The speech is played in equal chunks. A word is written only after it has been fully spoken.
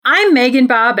I'm Megan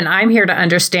Bob, and I'm here to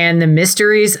understand the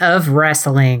mysteries of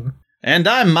wrestling. And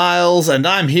I'm Miles, and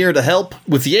I'm here to help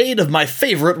with the aid of my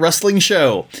favorite wrestling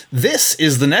show. This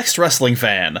is The Next Wrestling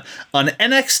Fan, an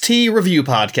NXT review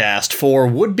podcast for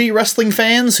would-be wrestling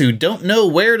fans who don't know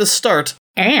where to start.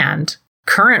 And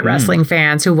current wrestling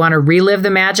fans who want to relive the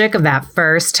magic of that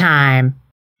first time.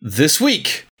 This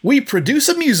week, we produce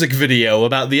a music video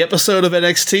about the episode of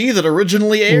NXT that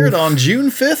originally aired on June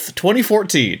 5th,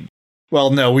 2014. Well,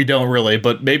 no, we don't really,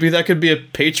 but maybe that could be a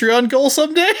Patreon goal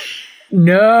someday?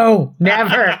 No,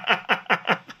 never.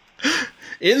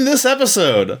 In this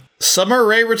episode, Summer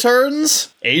Rae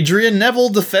returns, Adrian Neville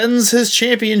defends his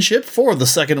championship for the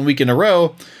second week in a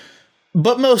row,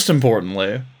 but most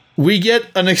importantly, we get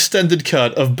an extended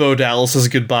cut of Bo Dallas's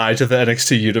goodbye to the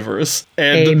NXT universe.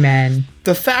 And Amen.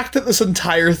 The fact that this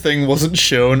entire thing wasn't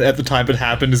shown at the time it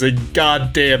happened is a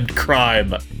goddamned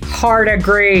crime. Hard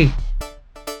agree.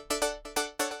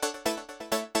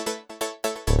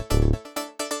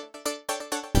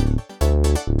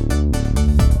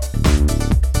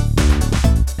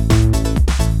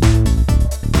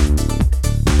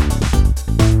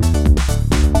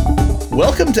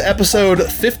 Welcome to episode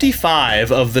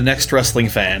 55 of The Next Wrestling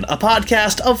Fan, a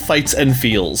podcast of fights and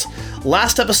feels.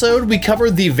 Last episode, we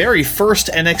covered the very first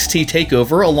NXT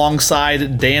takeover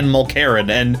alongside Dan Mulcairn,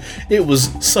 and it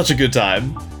was such a good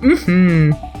time.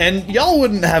 And y'all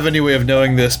wouldn't have any way of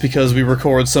knowing this because we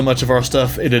record so much of our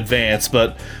stuff in advance,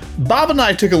 but Bob and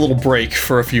I took a little break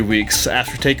for a few weeks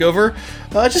after takeover,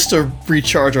 just to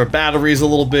recharge our batteries a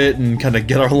little bit and kind of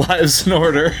get our lives in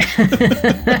order.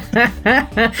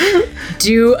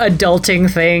 Do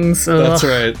adulting things. Ugh. That's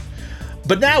right.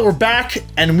 But now we're back,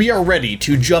 and we are ready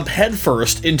to jump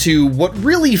headfirst into what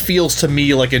really feels to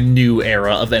me like a new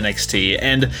era of NXT,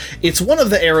 and it's one of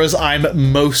the eras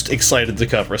I'm most excited to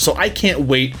cover, so I can't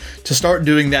wait to start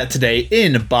doing that today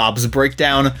in Bob's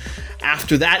Breakdown.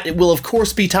 After that, it will of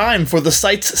course be time for the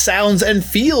sights, sounds, and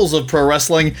feels of pro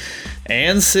wrestling,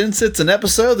 and since it's an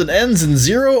episode that ends in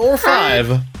 0 or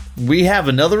 5... we have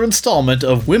another installment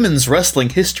of Women's Wrestling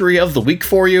History of the Week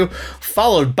for you,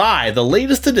 followed by the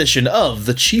latest edition of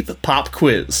the Cheap Pop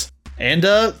Quiz. And,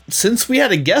 since we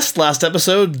had a guest last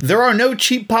episode, there are no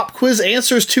Cheap Pop Quiz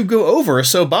answers to go over,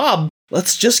 so Bob,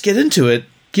 let's just get into it.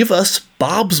 Give us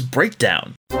Bob's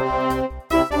Breakdown.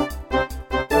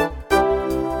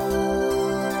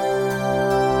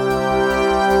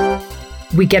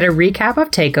 We get a recap of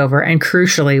TakeOver, and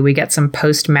crucially, we get some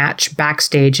post-match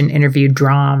backstage and interview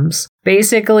dramas.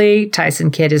 Basically,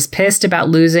 Tyson Kidd is pissed about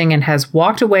losing and has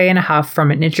walked away in a huff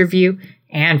from an interview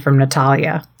and from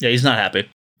Natalya. Yeah, he's not happy.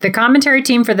 The commentary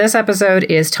team for this episode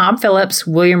is Tom Phillips,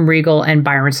 William Regal, and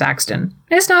Byron Saxton.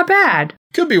 It's not bad.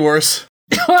 Could be worse.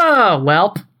 Oh,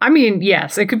 well, I mean,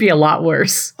 yes, it could be a lot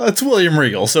worse. It's William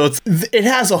Regal, so it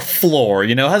has a floor,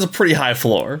 it has a pretty high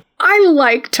floor. I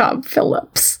like Tom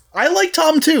Phillips. I like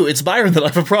Tom, too. It's Byron that I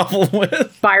have a problem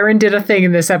with. Byron did a thing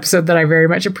in this episode that I very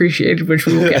much appreciated, which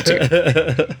we will get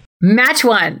to. Match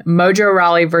 1, Mojo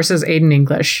Rawley versus Aiden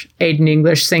English. Aiden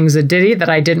English sings a ditty that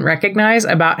I didn't recognize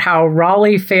about how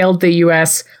Rawley failed the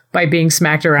U.S. by being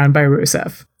smacked around by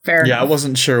Rusev. Fair enough. I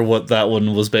wasn't sure what that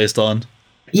one was based on.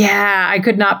 Yeah, I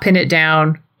could not pin it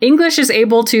down. English is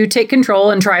able to take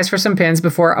control and tries for some pins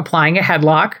before applying a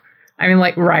headlock. I mean,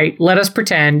 right, let us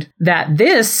pretend that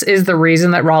this is the reason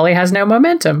that Rawley has no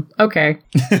momentum. Okay.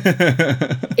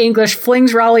 English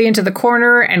flings Rawley into the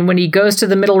corner, and when he goes to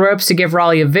the middle ropes to give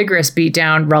Rawley a vigorous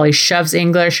beatdown, Rawley shoves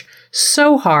English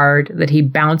so hard that he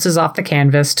bounces off the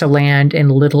canvas to land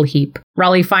in a little heap.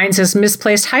 Rawley finds his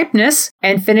misplaced hypeness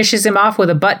and finishes him off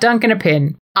with a butt dunk and a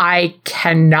pin. I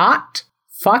cannot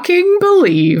fucking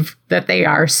believe that they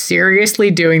are seriously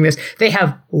doing this. They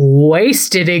have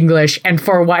wasted English, and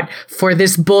for what? For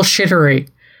this bullshittery.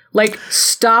 Like,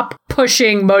 stop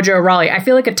pushing Mojo Rawley. I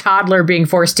feel like a toddler being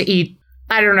forced to eat.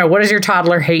 I don't know. What does your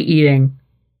toddler hate eating?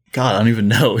 God, I don't even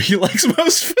know. He likes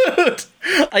most food.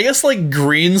 I guess,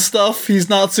 green stuff he's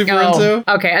not super into.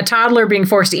 Okay, a toddler being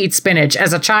forced to eat spinach.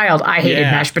 As a child, I hated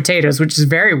mashed potatoes, which is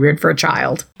very weird for a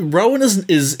child. Rowan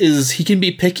is he can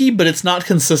be picky, but it's not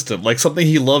consistent. Like, something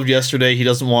he loved yesterday, he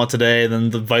doesn't want today, and then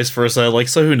the vice versa.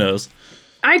 So who knows?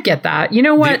 I get that. You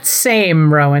know what?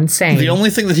 Same, Rowan, same. The only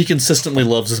thing that he consistently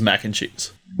loves is mac and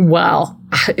cheese. Well,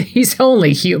 he's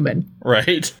only human.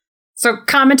 Right. So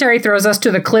commentary throws us to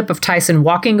the clip of Tyson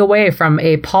walking away from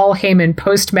a Paul Heyman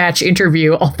post-match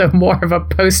interview, although more of a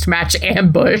post-match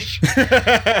ambush,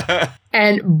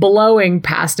 and blowing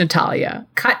past Natalya.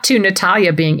 Cut to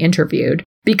Natalya being interviewed.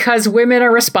 because women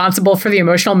are responsible for the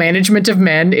emotional management of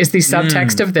men is the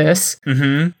subtext of this.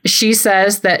 Mm-hmm. She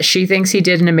says that she thinks he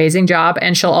did an amazing job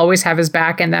and she'll always have his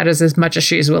back, and that is as much as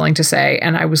she is willing to say.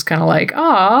 And I was kind of like,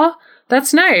 aw,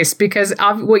 that's nice, because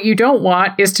what you don't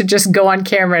want is to just go on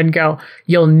camera and go,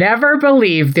 you'll never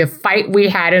believe the fight we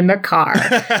had in the car.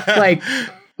 Like,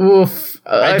 oof.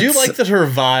 I do like that her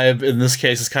vibe in this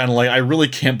case is kind of like, I really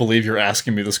can't believe you're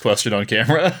asking me this question on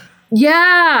camera.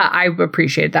 Yeah, I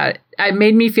appreciate that. It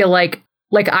made me feel like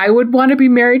I would want to be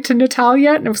married to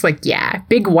Natalia. And I was like, yeah,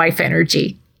 big wife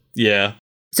energy. Yeah.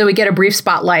 So we get a brief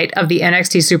spotlight of the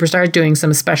NXT superstars doing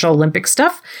some Special Olympic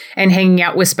stuff and hanging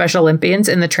out with Special Olympians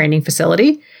in the training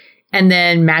facility. And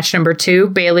then match number 2,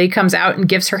 Bayley comes out and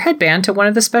gives her headband to one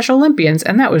of the Special Olympians.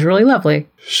 And that was really lovely.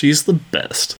 She's the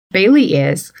best. Bayley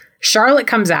is. Charlotte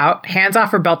comes out, hands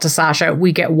off her belt to Sasha.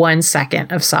 We get 1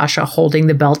 second of Sasha holding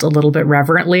the belt a little bit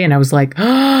reverently. And I was like,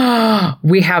 oh,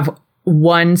 we have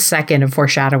 1 second of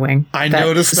foreshadowing. I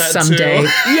noticed that someday, too.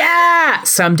 Yeah,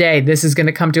 someday this is going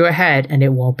to come to a head and it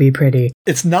won't be pretty.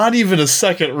 It's not even a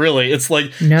second, really. It's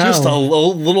like just a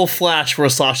little flash where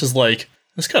Sasha's like,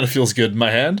 this kind of feels good in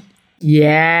my hand.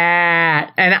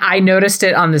 Yeah. And I noticed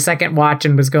it on the second watch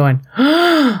and was going,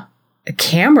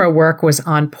 camera work was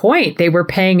on point. They were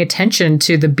paying attention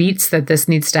to the beats that this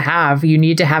needs to have. You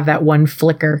need to have that one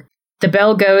flicker. The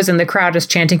bell goes and the crowd is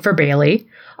chanting for Bayley.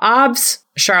 Obs,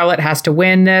 Charlotte has to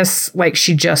win this. Like,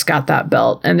 she just got that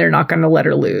belt and they're not going to let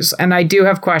her lose. And I do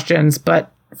have questions,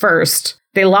 but first,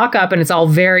 they lock up and it's all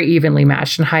very evenly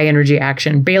matched in high energy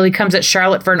action. Bayley comes at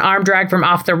Charlotte for an arm drag from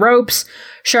off the ropes.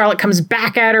 Charlotte comes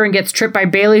back at her and gets tripped by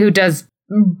Bayley, who does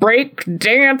break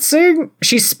dancing.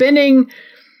 She's spinning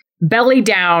belly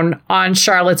down on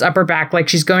Charlotte's upper back like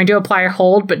she's going to apply a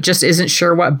hold, but just isn't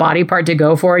sure what body part to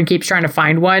go for and keeps trying to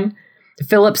find one.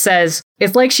 Philip says,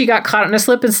 it's like she got caught in a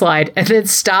slip and slide, and then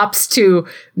stops to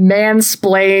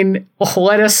mansplain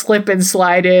what a slip and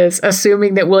slide is,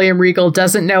 assuming that William Regal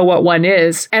doesn't know what one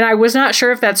is. And I was not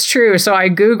sure if that's true, so I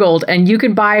Googled, and you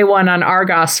can buy one on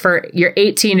Argos for your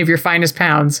 18 of your finest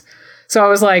pounds. So I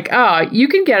was like, oh, you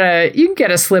can get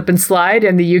a slip and slide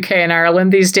in the UK and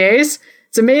Ireland these days.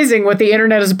 It's amazing what the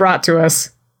internet has brought to us.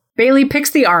 Bayley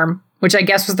picks the arm, which I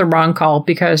guess was the wrong call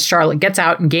because Charlotte gets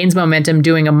out and gains momentum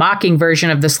doing a mocking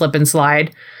version of the slip and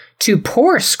slide, to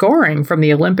poor scoring from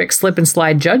the Olympic slip and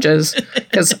slide judges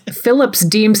because Phillips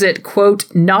deems it, quote,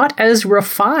 not as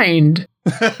refined.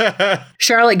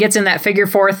 Charlotte gets in that figure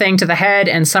 4 thing to the head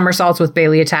and somersaults with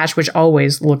Bayley attached, which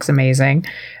always looks amazing.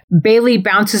 Bayley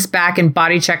bounces back and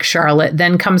body checks Charlotte,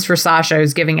 then comes for Sasha,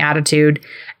 who's giving attitude.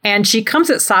 And she comes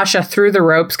at Sasha through the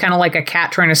ropes, kind of like a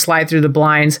cat trying to slide through the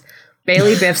blinds.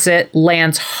 Bayley biffs it,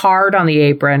 lands hard on the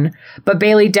apron, but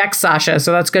Bayley decks Sasha,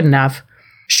 so that's good enough.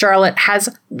 Charlotte has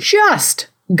just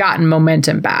gotten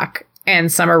momentum back,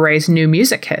 and Summer Rae's new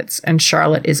music hits, and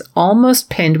Charlotte is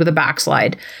almost pinned with a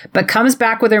backslide, but comes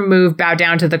back with her move, bow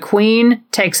down to the queen,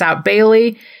 takes out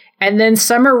Bayley, and then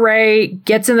Summer Rae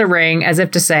gets in the ring as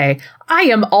if to say, I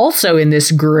am also in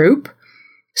this group,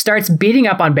 starts beating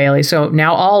up on Bayley, so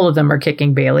now all of them are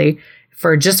kicking Bayley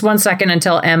for just 1 second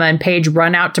until Emma and Paige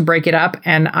run out to break it up,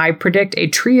 and I predict a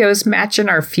trios match in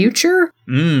our future.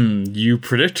 You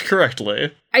predict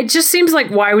correctly. It just seems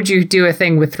like, why would you do a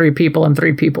thing with 3 people and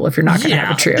 3 people if you're not going to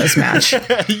have a trios match?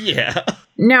 Yeah.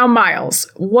 Now,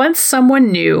 Miles, once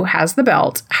someone new has the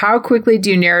belt, how quickly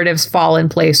do narratives fall in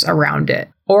place around it?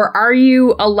 Or are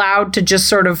you allowed to just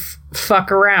sort of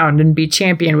fuck around and be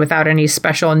champion without any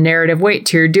special narrative weight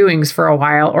to your doings for a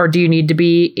while? Or do you need to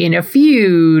be in a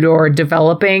feud or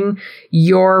developing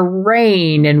your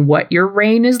reign and what your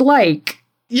reign is like?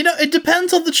 You know, it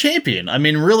depends on the champion. I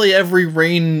mean, really, every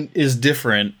reign is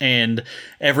different, and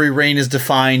every reign is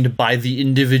defined by the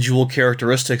individual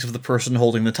characteristics of the person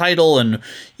holding the title and,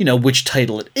 you know, which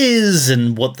title it is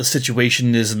and what the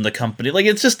situation is in the company. Like,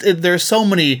 it's just, there's so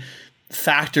many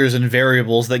factors and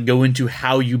variables that go into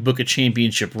how you book a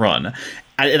championship run.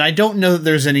 And I don't know that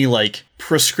there's any, like,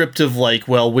 prescriptive, like,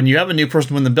 well, when you have a new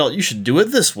person win the belt, you should do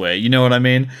it this way. You know what I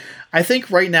mean? I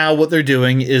think right now what they're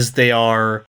doing is they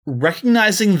are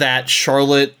recognizing that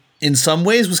Charlotte, in some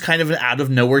ways, was kind of an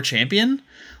out-of-nowhere champion.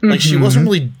 Like, she wasn't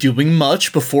really doing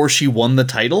much before she won the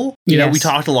title. You know, we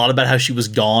talked a lot about how she was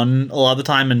gone a lot of the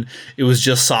time, and it was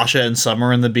just Sasha and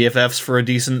Summer and the BFFs for a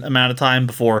decent amount of time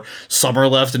before Summer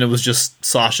left, and it was just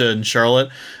Sasha and Charlotte.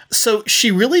 So she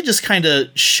really just kind of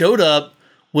showed up,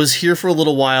 was here for a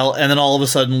little while, and then all of a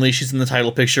sudden she's in the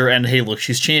title picture, and hey, look,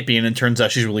 she's champion, and turns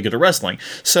out she's really good at wrestling.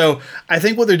 So I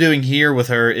think what they're doing here with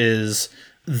her is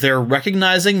they're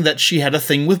recognizing that she had a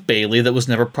thing with Bayley that was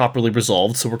never properly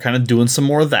resolved, so we're kind of doing some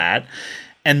more of that.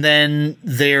 And then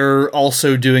they're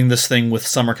also doing this thing with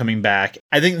Summer coming back.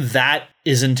 I think that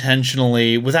is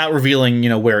intentionally, without revealing,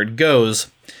 where it goes.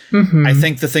 Mm-hmm. I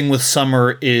think the thing with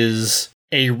Summer is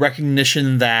a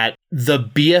recognition that the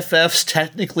BFFs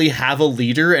technically have a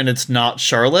leader and it's not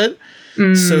Charlotte.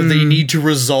 So they need to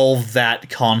resolve that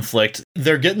conflict.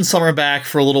 They're getting Summer back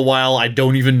for a little while. I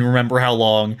don't even remember how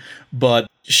long, but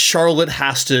Charlotte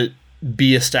has to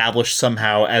be established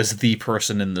somehow as the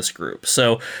person in this group.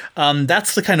 So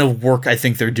that's the kind of work I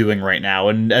think they're doing right now.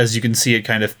 And as you can see, it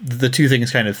kind of, the two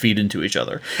things kind of feed into each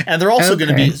other. And they're also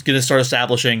going to start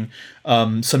establishing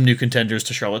some new contenders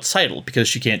to Charlotte's title, because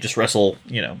she can't just wrestle,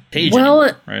 Paige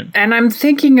anymore, right? And I'm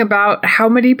thinking about how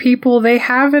many people they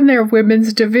have in their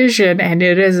women's division, and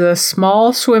it is a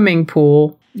small swimming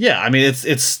pool. Yeah, I mean,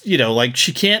 it's like,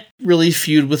 she can't really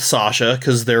feud with Sasha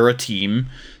because they're a team.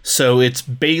 So it's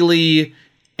Bayley,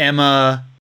 Emma,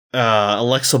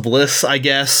 Alexa Bliss, I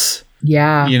guess.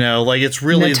 Yeah. It's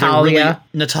really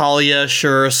Natalia,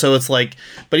 sure. So it's like,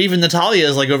 but even Natalia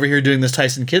is like over here doing this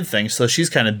Tyson Kidd thing, so she's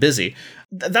kind of busy.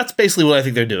 That's basically what I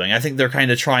think they're doing. I think they're kind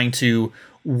of trying to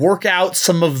work out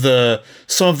some of the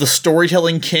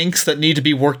storytelling kinks that need to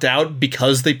be worked out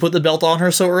because they put the belt on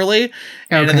her so early. Okay.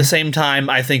 And at the same time,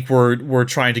 I think we're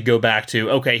trying to go back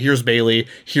to, okay, here's Bayley,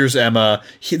 here's Emma.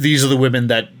 These are the women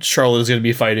that Charlotte is going to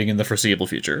be fighting in the foreseeable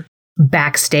future.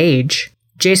 Backstage,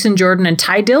 Jason Jordan and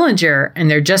Ty Dillinger, and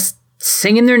they're just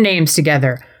singing their names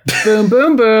together. Boom,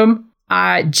 boom, boom.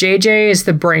 JJ is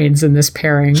the brains in this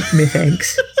pairing,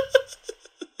 methinks.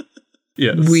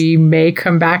 Yes. We may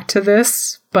come back to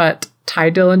this, but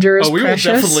Ty Dillinger is we precious.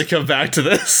 will definitely come back to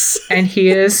this. And he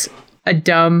is a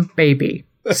dumb baby.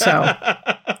 So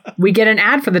we get an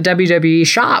ad for the WWE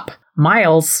shop.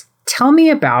 Miles, tell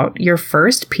me about your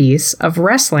first piece of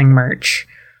wrestling merch.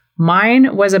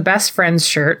 Mine was a best friend's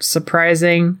shirt,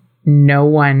 surprising no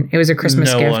one. It was a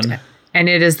Christmas gift. And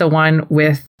it is the one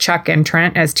with Chuck and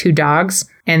Trent as two dogs,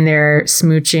 and they're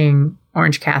smooching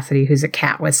Orange Cassidy, who's a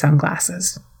cat with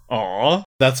sunglasses. Aw,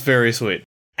 that's very sweet.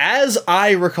 As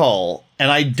I recall,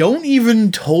 and I don't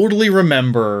even totally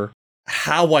remember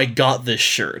how I got this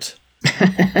shirt.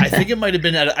 I think it might have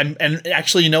been and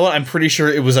actually, you know what? I'm pretty sure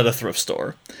it was at a thrift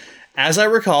store. As I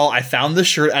recall, I found this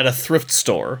shirt at a thrift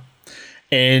store,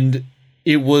 and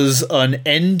it was an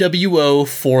NWO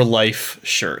for Life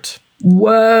shirt.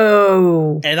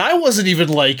 Whoa. And I wasn't even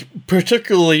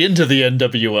particularly into the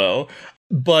NWO.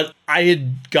 But I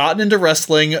had gotten into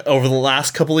wrestling over the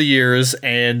last couple of years,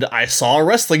 and I saw a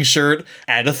wrestling shirt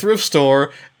at a thrift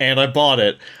store, and I bought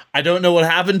it. I don't know what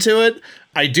happened to it.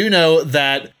 I do know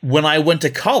that when I went to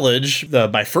college,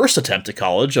 my first attempt at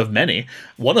college of many,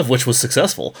 one of which was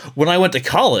successful, when I went to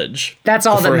college... That's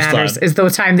all that matters, is the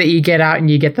time that you get out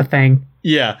and you get the thing.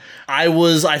 Yeah. I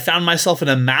found myself in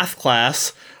a math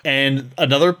class, and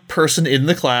another person in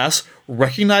the class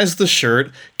recognized the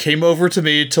shirt, came over to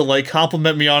me to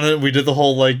compliment me on it. We did the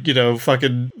whole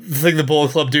fucking thing the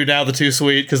Bullet Club do now, the Too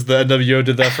Sweet, because the NWO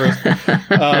did that first.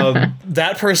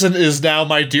 That person is now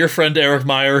my dear friend Eric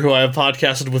Meyer, who I have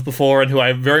podcasted with before and who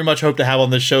I very much hope to have on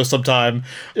this show sometime.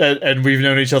 And we've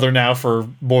known each other now for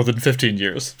more than 15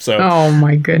 years. So, oh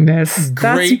my goodness,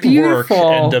 great work,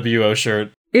 NWO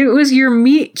shirt. It was your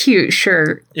meet cute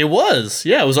shirt. It was.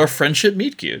 Yeah, it was our friendship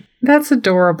meet cute. That's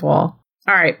adorable.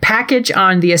 All right, package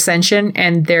on the Ascension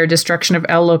and their destruction of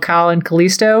El Local and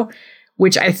Kalisto,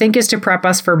 which I think is to prep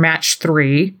us for match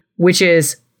 3, which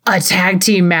is a tag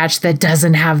team match that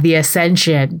doesn't have the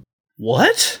Ascension.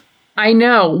 What? I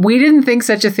know. We didn't think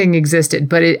such a thing existed,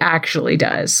 but it actually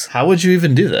does. How would you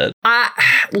even do that?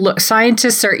 Look,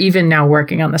 scientists are even now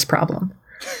working on this problem.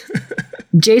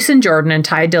 Jason Jordan and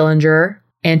Ty Dillinger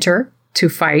enter to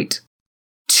fight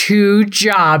two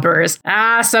jobbers.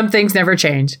 Some things never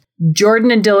change. Jordan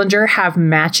and Dillinger have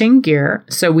matching gear,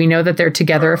 so we know that they're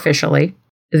together officially.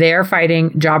 They are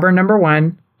fighting jobber number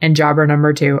 1 and jobber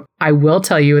number 2. I will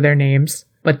tell you their names,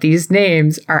 but these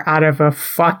names are out of a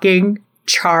fucking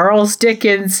Charles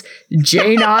Dickens,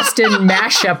 Jane Austen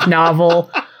mashup novel.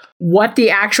 What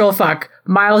the actual fuck?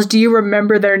 Miles, do you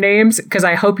remember their names? Because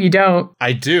I hope you don't.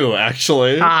 I do,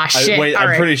 actually. Shit.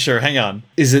 I'm pretty sure. Hang on.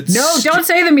 Is it... No, don't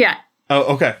say them yet. Oh,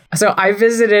 okay. So I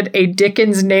visited a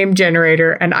Dickens name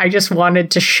generator, and I just wanted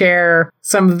to share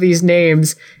some of these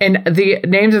names. And the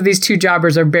names of these two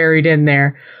jobbers are buried in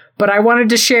there. But I wanted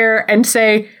to share and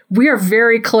say we are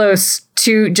very close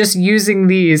to just using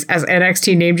these as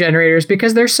NXT name generators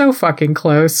because they're so fucking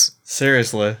close.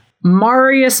 Seriously.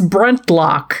 Marius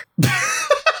Bruntlock.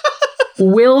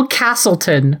 Will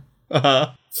Castleton.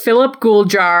 Philip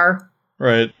Gouljar.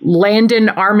 Right. Landon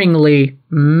Armingley.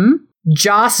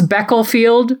 Joss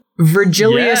Becklefield.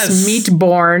 Virgilius Yes.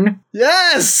 Meatborn,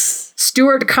 Yes!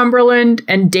 Stuart Cumberland,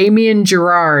 and Damian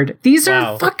Gerard. These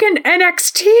Wow. are fucking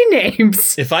NXT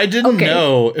names. If I didn't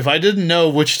know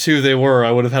which two they were,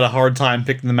 I would have had a hard time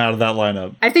picking them out of that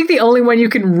lineup. I think the only one you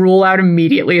can rule out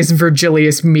immediately is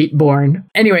Virgilius Meatborn.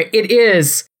 Anyway, it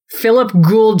is Philip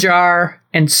Gouljar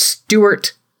and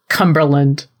Stuart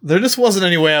Cumberland. There just wasn't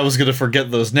any way I was going to forget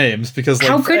those names because, like,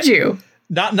 How could you?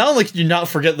 Not only can you not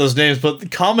forget those names, but the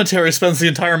commentary spends the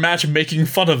entire match making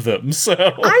fun of them. So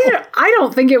I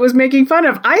don't think it was making fun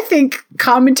of. I think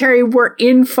commentary were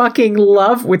in fucking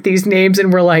love with these names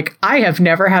and were like, I have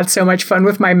never had so much fun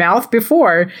with my mouth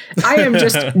before. I am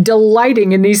just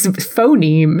delighting in these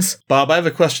phonemes. Bob, I have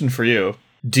a question for you.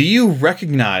 Do you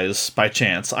recognize, by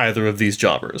chance, either of these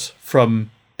jobbers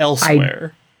from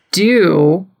elsewhere?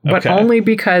 Do, but Okay. only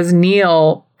because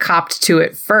Neil copped to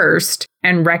it first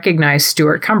and recognized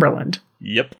Stuart Cumberland.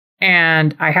 Yep.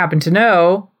 And I happen to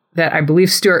know that I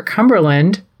believe Stuart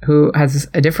Cumberland, who has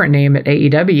a different name at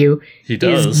AEW, He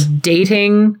does. is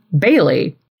dating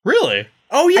Bailey. Really?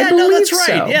 Oh, yeah, I no, that's believe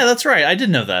right. so. Yeah, that's right. I did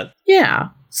know that. Yeah.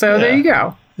 So there Yeah. you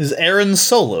go. This is Aaron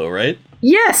Solo, right?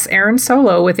 Yes, Aaron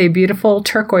Solo with a beautiful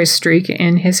turquoise streak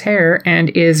in his hair and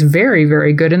is very,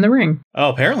 very good in the ring. Oh,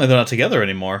 apparently they're not together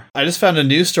anymore. I just found a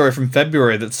news story from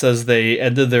February that says they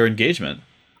ended their engagement.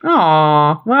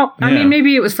 Aw. Well, I Yeah. mean,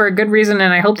 maybe it was for a good reason,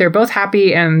 and I hope they're both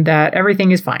happy and that everything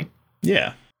is fine.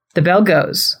 Yeah. The bell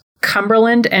goes.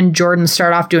 Cumberland and Jordan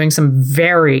start off doing some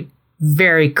very,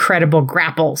 very credible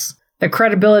grapples. The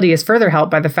credibility is further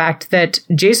helped by the fact that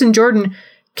Jason Jordan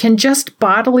can just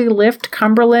bodily lift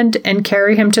Cumberland and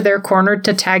carry him to their corner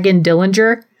to tag in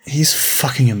Dillinger. He's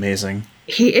fucking amazing.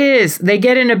 He is. They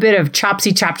get in a bit of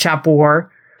chopsy chop chop war.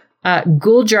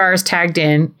 Gouljar is tagged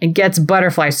in and gets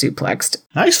butterfly suplexed.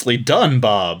 Nicely done,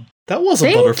 Bob. That was a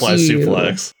Thank butterfly you.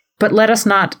 suplex. But let us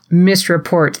not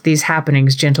misreport these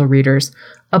happenings, gentle readers.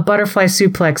 A butterfly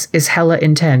suplex is hella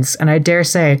intense, and I dare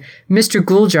say Mr.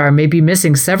 Gouljar may be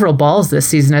missing several balls this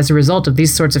season as a result of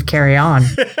these sorts of carry-on.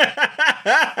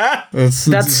 Is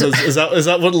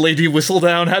that what Lady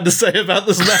Whistledown had to say about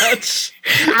this match?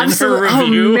 Absolutely. In her Oh,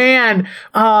 review? man.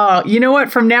 You know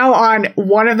what? From now on,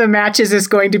 one of the matches is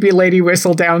going to be Lady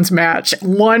Whistledown's match.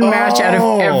 One match out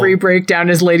of every breakdown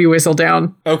is Lady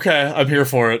Whistledown. Okay, I'm here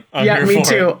for it. Yeah, me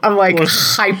too. I'm like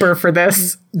hyper for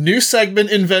this. New segment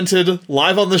invented,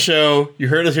 live on the show. You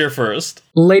heard it here first.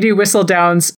 Lady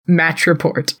Whistledown's match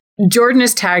report. Jordan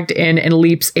is tagged in and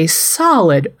leaps a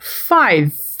solid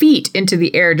 5 feet into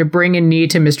the air to bring a knee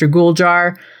to Mr.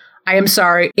 Gouljar. I am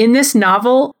sorry. In this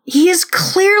novel, he is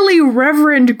clearly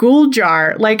Reverend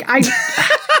Gouljar. Like,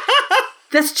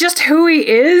 that's just who he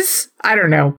is. I don't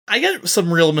know. I get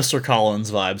some real Mr.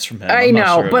 Collins vibes from him. I I'm not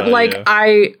know, sure but about like, you.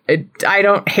 I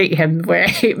don't hate him the way I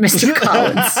hate Mr.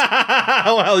 Collins.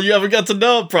 Well, you haven't got to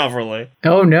know it properly.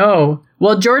 Oh no.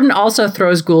 Well, Jordan also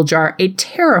throws Gouljar a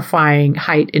terrifying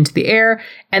height into the air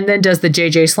and then does the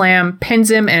JJ slam, pins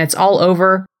him, and it's all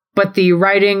over. But the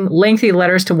writing lengthy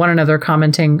letters to one another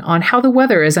commenting on how the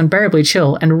weather is unbearably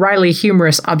chill and wryly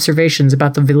humorous observations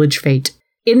about the village fete.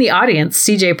 In the audience,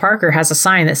 CJ Parker has a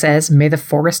sign that says, "May the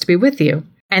forest be with you."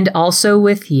 And also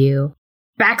with you.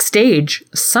 Backstage,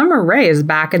 Summer Rae is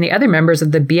back and the other members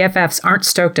of the BFFs aren't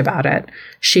stoked about it.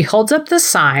 She holds up the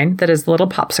sign that is the little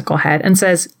popsicle head and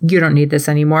says, "You don't need this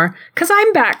anymore, 'cause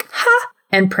I'm back, ha!"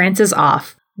 and prances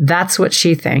off. "That's what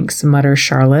she thinks," mutters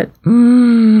Charlotte.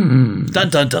 Dun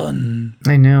dun dun.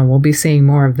 I know, we'll be seeing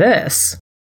more of this.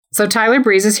 So Tyler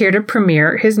Breeze is here to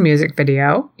premiere his music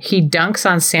video. He dunks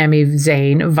on Sami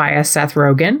Zayn via Seth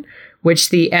Rogen, which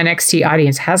the NXT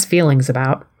audience has feelings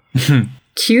about.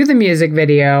 Cue the music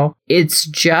video. It's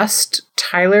just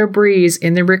Tyler Breeze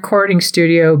in the recording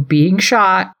studio being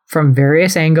shot from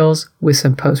various angles with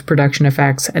some post-production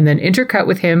effects, and then intercut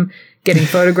with him getting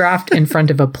photographed in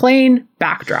front of a plain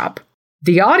backdrop.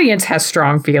 The audience has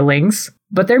strong feelings,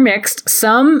 but they're mixed.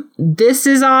 Some, "This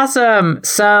is awesome."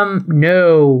 Some,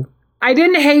 "No." I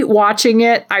didn't hate watching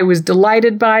it. I was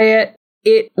delighted by it.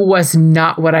 It was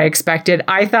not what I expected.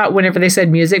 I thought whenever they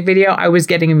said music video, I was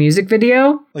getting a music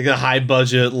video. Like a high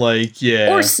budget, like,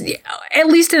 yeah. Or at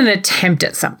least an attempt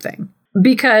at something.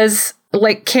 Because,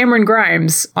 like, Cameron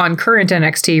Grimes on current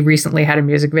NXT recently had a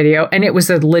music video, and it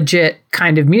was a legit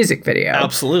kind of music video.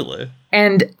 Absolutely.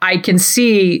 And I can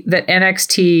see that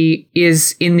NXT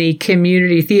is in the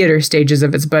community theater stages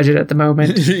of its budget at the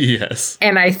moment. Yes.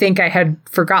 And I think I had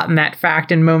forgotten that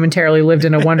fact and momentarily lived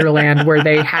in a wonderland where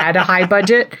they had a high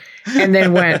budget and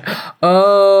then went,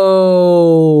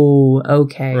 "Oh,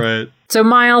 okay." Right. So,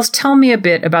 Miles, tell me a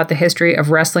bit about the history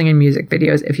of wrestling and music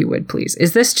videos, if you would, please.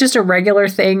 Is this just a regular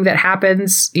thing that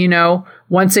happens,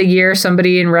 once a year,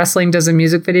 somebody in wrestling does a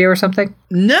music video or something?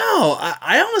 No,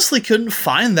 I honestly couldn't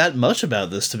find that much about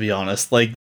this, to be honest.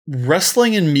 Like,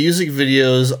 wrestling and music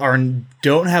videos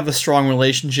don't have a strong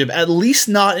relationship, at least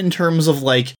not in terms of,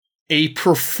 like, a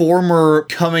performer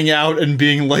coming out and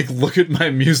being like, look at my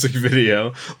music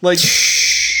video. Like,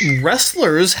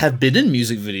 wrestlers have been in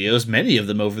music videos, many of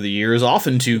them over the years,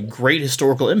 often to great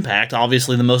historical impact.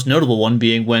 Obviously, the most notable one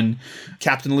being when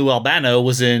Captain Lou Albano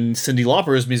was in Cyndi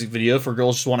Lauper's music video for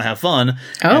Girls Just Want to Have Fun.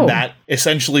 Oh. And that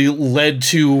essentially led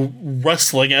to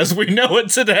wrestling as we know it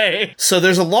today. So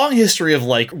there's a long history of,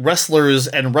 like, wrestlers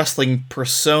and wrestling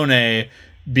personae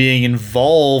being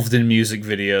involved in music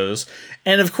videos.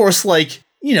 And of course, like,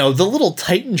 the little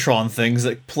Titantron things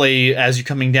that play as you're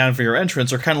coming down for your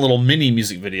entrance are kind of little mini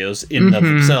music videos in and of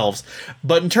themselves.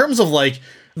 But in terms of, like,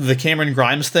 the Cameron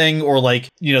Grimes thing or, like,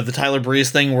 the Tyler Breeze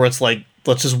thing where it's like,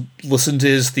 let's just listen to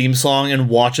his theme song and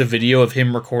watch a video of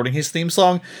him recording his theme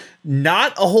song,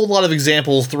 not a whole lot of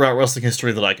examples throughout wrestling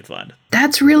history that I could find.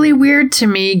 That's really weird to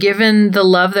me, given the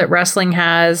love that wrestling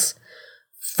has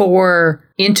for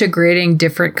integrating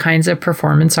different kinds of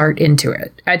performance art into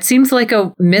it. It seems like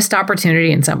a missed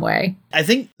opportunity in some way. I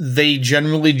think they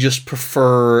generally just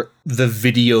prefer the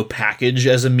video package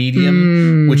as a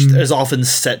medium, which is often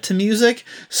set to music.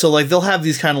 So, like, they'll have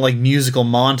these kind of, like, musical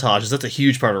montages. That's a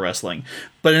huge part of wrestling.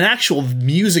 But an actual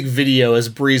music video, as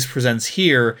Breeze presents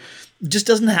here, just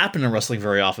doesn't happen in wrestling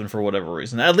very often for whatever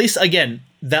reason. At least, again,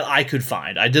 that I could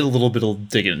find. I did a little bit of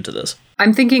digging into this.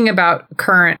 I'm thinking about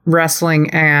current wrestling,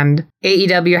 and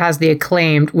AEW has the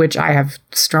Acclaimed, which I have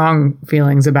strong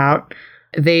feelings about.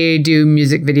 They do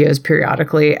music videos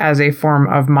periodically as a form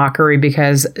of mockery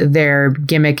because their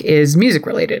gimmick is music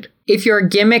related. If your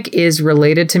gimmick is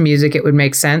related to music, it would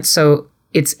make sense. So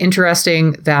it's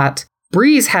interesting that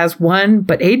Breeze has one,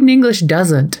 but Aiden English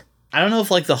doesn't. I don't know if,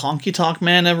 like, the Honky Tonk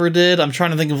Man ever did. I'm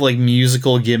trying to think of, like,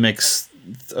 musical gimmicks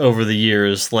over the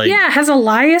years. Like, yeah, has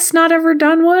Elias not ever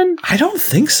done one? I don't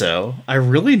think so. I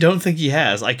really don't think he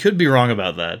has. I could be wrong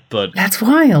about that, but... That's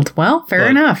wild. Well, fair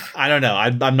enough. I don't know.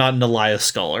 I'm not an Elias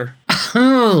scholar.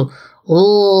 Oh.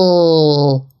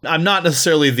 I'm not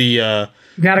necessarily the...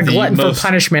 Not a glutton for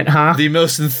punishment, huh? The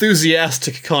most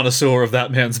enthusiastic connoisseur of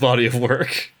that man's body of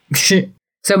work.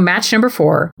 So match number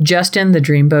 4, Justin the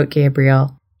Dreamboat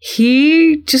Gabriel.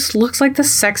 He just looks like the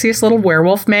sexiest little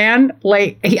werewolf man.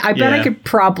 Like, I bet I could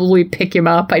probably pick him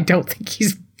up. I don't think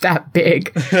he's that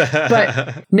big.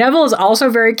 But Neville is also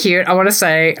very cute. I want to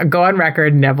say, go on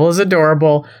record, Neville is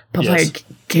adorable. But like,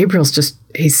 Gabriel's just,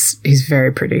 he's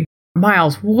very pretty.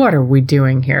 Miles, what are we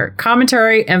doing here?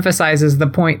 Commentary emphasizes the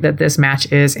point that this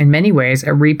match is, in many ways,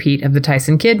 a repeat of the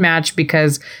Tyson Kidd match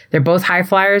because they're both high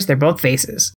flyers, they're both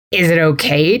faces. Is it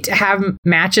okay to have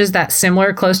matches that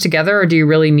similar close together, or do you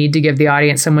really need to give the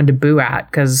audience someone to boo at?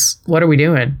 Because what are we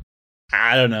doing?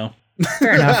 I don't know.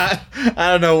 Fair enough.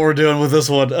 I don't know what we're doing with this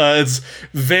one. It's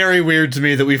very weird to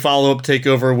me that we follow up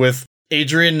TakeOver with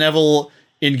Adrian Neville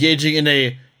engaging in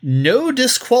a no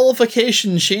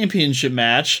disqualification championship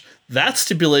match. That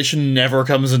stipulation never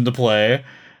comes into play.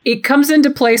 It comes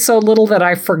into play so little that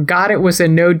I forgot it was a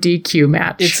no DQ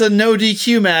match. It's a no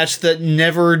DQ match that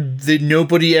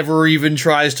nobody ever even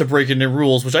tries to break into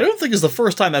rules, which I don't think is the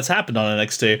first time that's happened on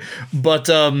NXT. But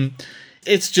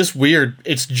it's just weird.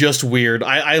 It's just weird.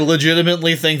 I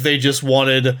legitimately think they just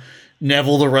wanted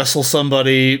Neville to wrestle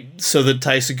somebody so that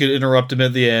Tyson could interrupt him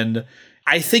at the end.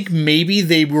 I think maybe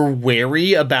they were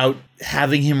wary about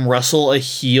having him wrestle a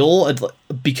heel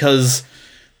because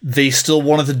they still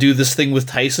wanted to do this thing with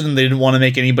Tyson and they didn't want to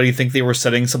make anybody think they were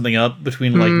setting something up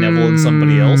between like Neville and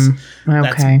somebody else.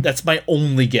 Okay. That's my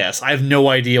only guess. I have no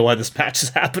idea why this match is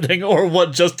happening or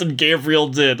what Justin Gabriel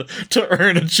did to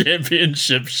earn a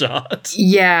championship shot.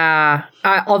 Yeah.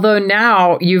 Although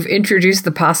now you've introduced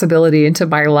the possibility into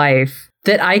my life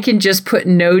that I can just put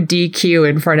no DQ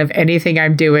in front of anything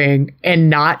I'm doing and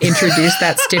not introduce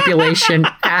that stipulation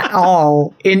at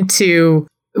all into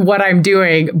what I'm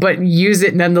doing, but use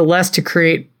it nonetheless to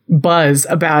create buzz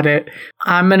about it.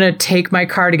 I'm going to take my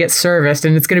car to get serviced,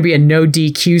 and it's going to be a no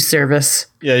DQ service.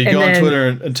 Yeah, you go on Twitter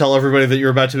and tell everybody that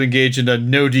you're about to engage in a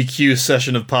no DQ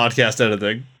session of podcast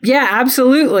editing. Yeah,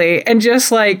 absolutely. And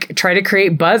just like try to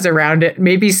create buzz around it.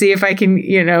 Maybe see if I can,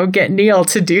 get Neil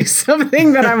to do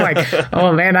something that I'm like,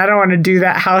 oh man, I don't want to do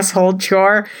that household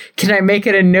chore. Can I make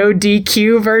it a no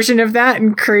DQ version of that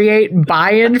and create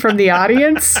buy-in from the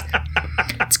audience?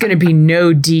 It's going to be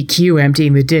no DQ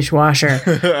emptying the dishwasher.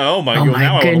 Oh my god,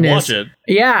 now goodness. I want to watch it.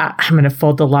 Yeah, I'm going to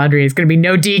fold the laundry. It's going to be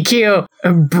no DQ.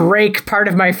 Break part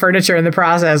of my furniture in the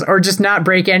process, or just not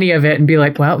break any of it and be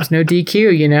like, well, it was no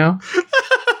DQ, you know?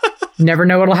 Never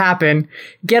know what'll happen.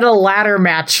 Get a ladder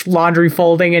match laundry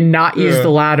folding and not use the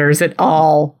ladders at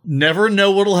all. Never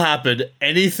know what'll happen.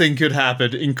 Anything could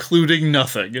happen, including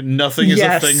nothing. Nothing is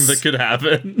a thing that could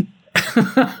happen.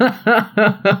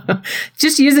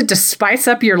 Just use it to spice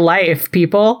up your life,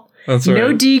 people. That's right.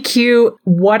 No DQ,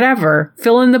 whatever.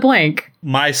 Fill in the blank.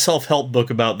 My self-help book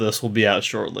about this will be out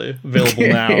shortly. Available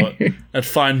now at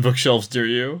fine bookshelves near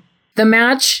you. The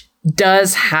match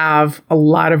does have a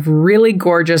lot of really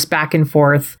gorgeous back and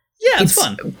forth. Yeah, it's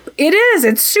fun. It is.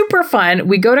 It's super fun.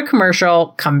 We go to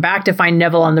commercial, come back to find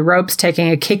Neville on the ropes,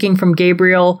 taking a kicking from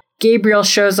Gabriel. Gabriel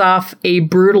shows off a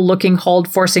brutal-looking hold,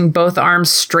 forcing both arms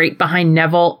straight behind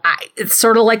Neville. It's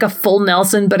sort of like a full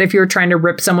Nelson, but if you were trying to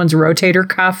rip someone's rotator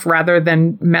cuff rather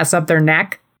than mess up their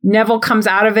neck. Neville comes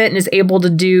out of it and is able to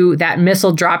do that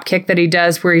missile drop kick that he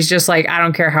does where he's just like, I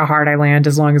don't care how hard I land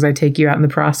as long as I take you out in the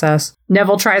process.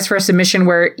 Neville tries for a submission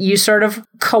where you sort of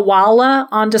koala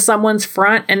onto someone's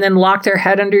front and then lock their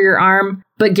head under your arm.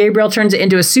 But Gabriel turns it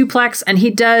into a suplex and he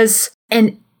does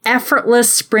an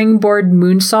effortless springboard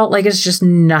moonsault like it's just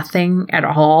nothing at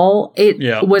all.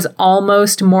 It was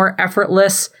almost more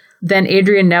effortless than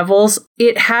Adrian Neville's.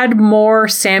 It had more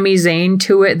Sami Zayn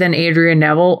to it than Adrian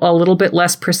Neville, a little bit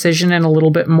less precision and a little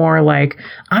bit more like,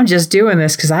 I'm just doing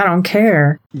this because I don't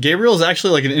care. Gabriel's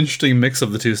actually like an interesting mix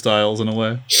of the two styles in a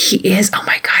way. He is. Oh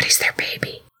my God, he's their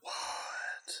baby.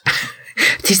 What?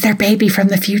 He's their baby from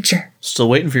the future. Still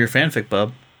waiting for your fanfic,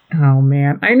 bub. Oh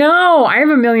man, I know. I have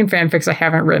a million fanfics I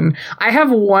haven't written. I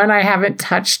have one I haven't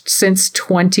touched since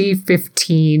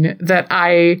 2015 that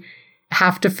I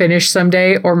have to finish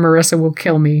someday or Marissa will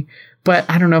kill me. But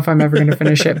I don't know if I'm ever going to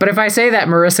finish it. But if I say that,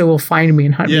 Marissa will find me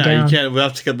and hunt me down. Yeah, you can't. We'll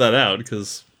have to get that out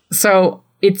because... So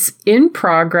it's in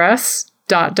progress, ...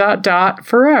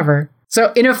 forever.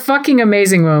 So in a fucking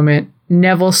amazing moment,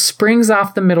 Neville springs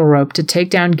off the middle rope to take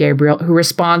down Gabriel, who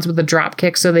responds with a drop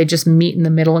kick. So they just meet in the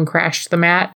middle and crash to the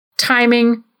mat.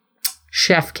 Timing,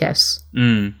 chef kiss.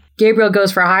 Gabriel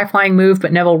goes for a high flying move,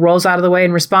 but Neville rolls out of the way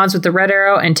and responds with the red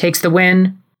arrow and takes the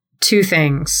win. Two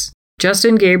things.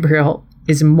 Justin Gabriel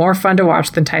is more fun to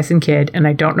watch than Tyson Kidd, and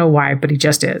I don't know why, but he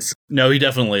just is. No, he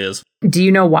definitely is. Do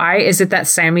you know why? Is it that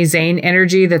Sami Zayn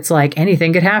energy that's like,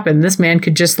 anything could happen? This man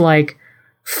could just like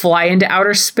fly into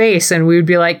outer space and we would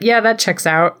be like, yeah, that checks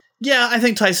out. Yeah, I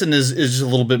think Tyson is just a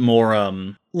little bit more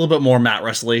mat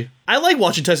wrestly. I like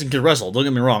watching Tyson Kidd wrestle, don't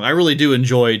get me wrong. I really do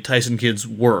enjoy Tyson Kidd's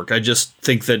work. I just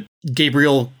think that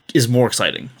Gabriel is more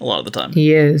exciting a lot of the time.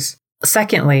 He is.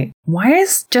 Secondly, why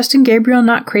is Justin Gabriel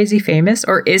not crazy famous?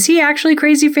 Or is he actually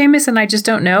crazy famous and I just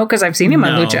don't know? Because I've seen him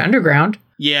on Lucha Underground.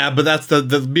 Yeah, but that's the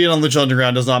being on Lucha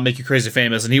Underground does not make you crazy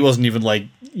famous. And he wasn't even like,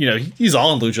 you know, he's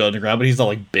on Lucha Underground, but he's not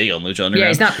like big on Lucha Underground. Yeah,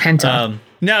 he's not Penta.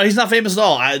 No, he's not famous at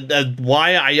all.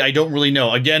 Why? I don't really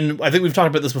know. Again, I think we've talked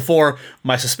about this before.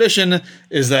 My suspicion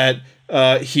is that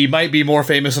he might be more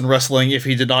famous in wrestling if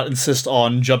he did not insist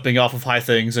on jumping off of high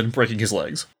things and breaking his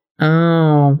legs.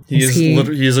 Oh, he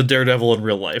is a daredevil in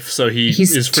real life, so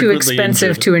he's too expensive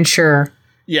injured. To insure.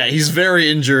 Yeah, he's very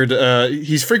injured.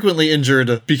 He's frequently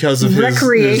injured because of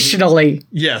recreationally.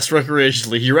 Yes,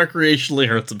 recreationally. He recreationally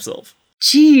hurts himself.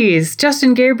 Jeez,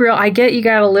 Justin Gabriel, I get you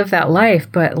gotta live that life,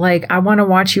 but like, I want to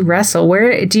watch you wrestle.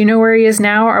 Where do you know where he is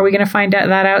now? Are we gonna find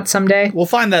that out someday? We'll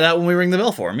find that out when we ring the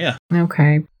bell for him. Yeah.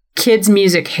 Okay. Kid's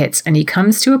music hits and he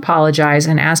comes to apologize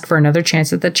and ask for another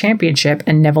chance at the championship,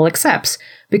 and Neville accepts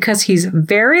because he's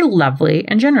very lovely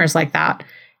and generous like that.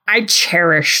 I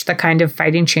cherish the kind of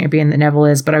fighting champion that Neville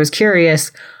is, but I was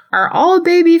curious, are all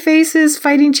baby faces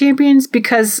fighting champions?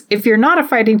 Because if you're not a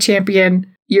fighting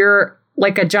champion, you're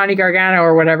like a Johnny Gargano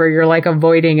or whatever, you're like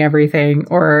avoiding everything,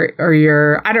 or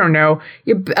you're, I don't know,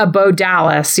 you're a Bo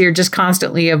Dallas, you're just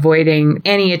constantly avoiding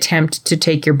any attempt to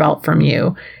take your belt from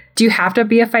you. Do you have to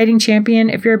be a fighting champion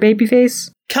if you're a babyface?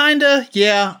 Kinda,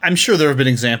 yeah. I'm sure there have been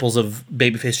examples of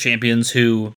babyface champions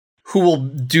who will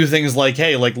do things like,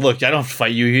 hey, like, look, I don't have to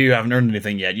fight you. You haven't earned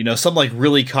anything yet. You know, some like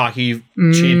really cocky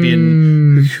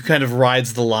champion who kind of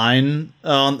rides the line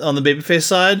on the babyface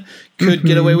side could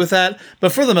get away with that.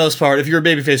 But for the most part, if you're a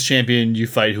babyface champion, you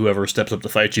fight whoever steps up to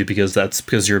fight you because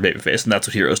you're a babyface, and that's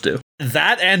what heroes do.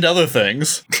 That and other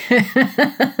things.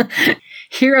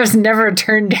 Heroes never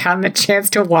turn down the chance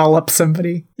to wallop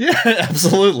somebody. Yeah,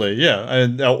 absolutely. Yeah.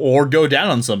 Or go down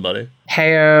on somebody.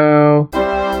 Heyo.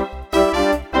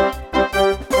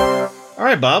 All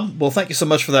right, Bob. Well, thank you so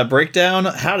much for that breakdown.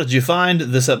 How did you find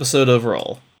this episode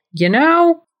overall? You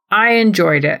know, I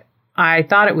enjoyed it. I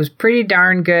thought it was pretty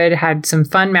darn good, had some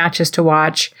fun matches to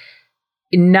watch.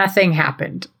 Nothing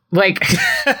happened. Like,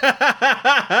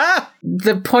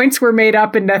 the points were made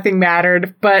up and nothing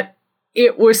mattered, but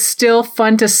it was still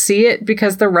fun to see it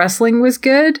because the wrestling was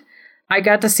good. I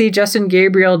got to see Justin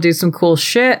Gabriel do some cool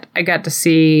shit. I got to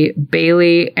see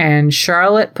Bayley and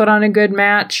Charlotte put on a good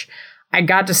match. I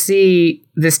got to see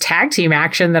this tag team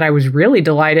action that I was really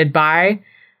delighted by.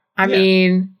 I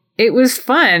mean, it was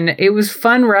fun. It was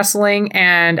fun wrestling,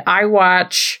 and I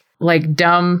watch like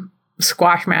dumb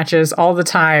squash matches all the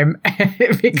time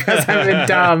because I'm a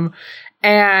dumb.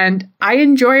 And I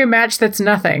enjoy a match that's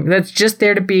nothing. That's just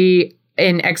there to be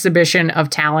an exhibition of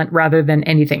talent rather than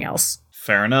anything else.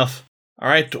 Fair enough. All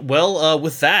right. Well,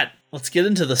 with that, let's get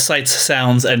into the sights,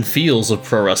 sounds, and feels of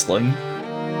pro wrestling.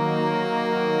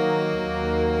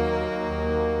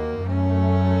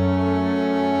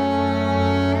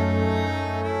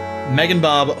 Megan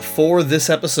Bob, for this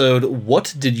episode,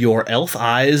 what did your elf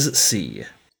eyes see?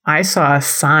 I saw a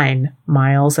sign,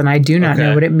 Miles, and I do not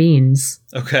know what it means.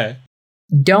 Okay.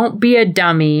 Don't be a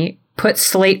dummy. Put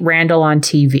Slate Randall on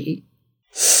TV.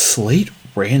 Slate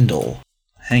Randall?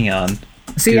 Hang on.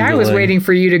 See, Googling. I was waiting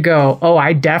for you to go, oh,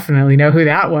 I definitely know who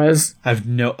that was.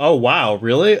 Oh, wow,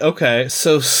 really? Okay,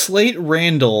 so Slate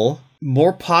Randall,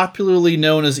 more popularly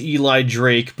known as Eli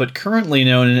Drake, but currently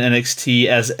known in NXT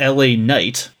as LA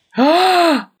Knight.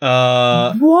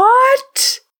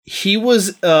 What? He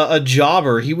was a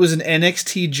jobber. He was an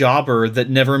NXT jobber that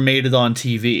never made it on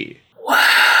TV.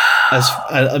 Wow.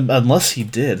 Unless he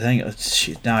did. Hang on.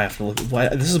 Shit, now I have to look.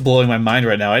 This is blowing my mind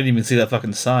right now. I didn't even see that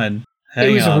fucking sign.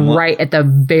 It was right at the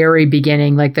very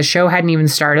beginning. Like, the show hadn't even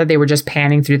started. They were just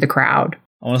panning through the crowd.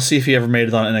 I want to see if he ever made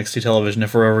it on NXT television,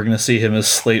 if we're ever going to see him as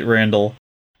Slate Randall.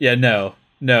 Yeah, no,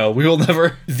 we will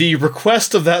never. The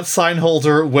request of that sign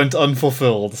holder went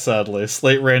unfulfilled, sadly.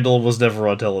 Slate Randall was never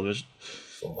on television.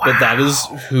 Wow. But that is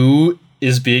who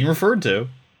is being referred to.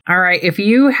 All right, if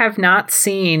you have not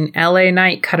seen LA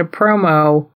Knight cut a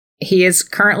promo, he is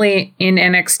currently in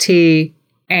NXT,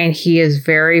 and he is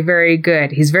very, very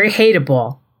good. He's very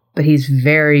hateable, but he's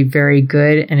very, very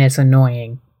good, and it's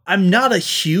annoying. I'm not a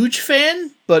huge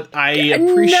fan, but I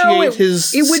appreciate his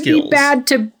skills. It would be bad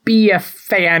to be a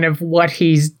fan of what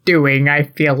he's doing, I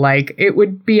feel like. It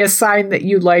would be a sign that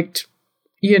you liked,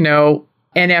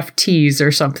 NFTs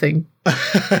or something.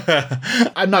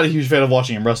 I'm not a huge fan of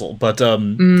watching him wrestle, but a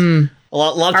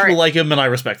lot of people like him, and I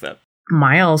respect that.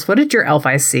 Miles, what did your elf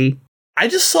eyes see? I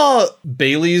just saw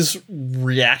Bayley's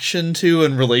reaction to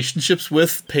and relationships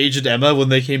with Paige and Emma when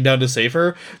they came down to save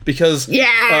her, because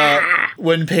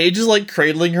when Paige is like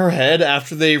cradling her head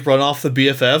after they run off the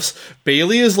BFFs,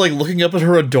 Bayley is like looking up at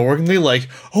her adoringly like,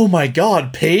 oh my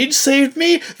god, Paige saved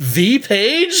me? The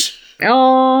Paige?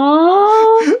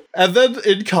 Aww. And then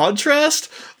in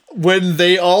contrast, when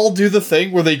they all do the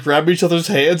thing where they grab each other's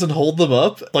hands and hold them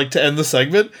up, like to end the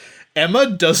segment, Emma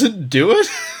doesn't do it.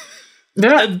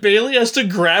 Yeah. And Bayley has to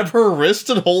grab her wrist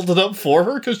and hold it up for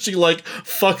her because she, like,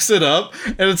 fucks it up.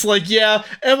 And it's like, yeah,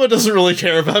 Emma doesn't really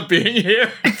care about being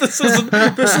here. This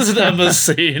isn't Emma's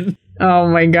scene. Oh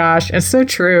my gosh, it's so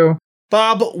true.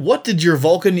 Bob, what did your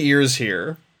Vulcan ears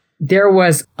hear? There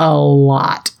was a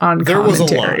lot on commentary. There was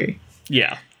a lot.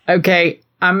 Yeah. Okay,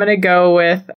 I'm going to go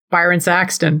with Byron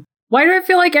Saxton. Why do I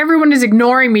feel like everyone is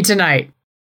ignoring me tonight?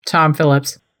 Tom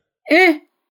Phillips.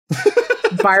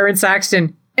 Byron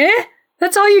Saxton.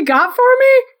 That's all you got for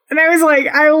me? And I was like,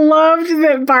 I loved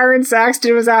that Byron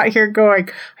Saxton was out here going,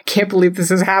 I can't believe this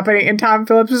is happening. And Tom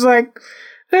Phillips was like,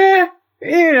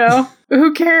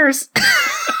 who cares?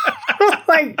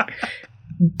 Like,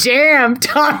 damn,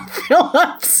 Tom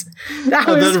Phillips. That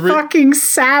was fucking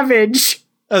savage.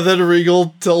 And then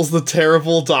Regal tells the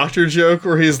terrible doctor joke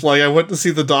where he's like, I went to see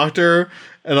the doctor,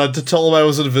 and to tell him I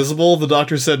was invisible, the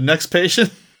doctor said, next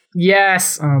patient.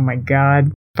 Yes. Oh my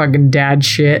god. Fucking dad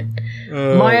shit.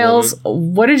 Miles,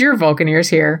 what did your Vulcan ears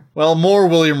hear? Well, more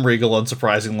William Regal,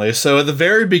 unsurprisingly. So at the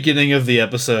very beginning of the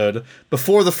episode,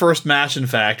 before the first match, in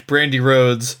fact, Brandy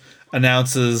Rhodes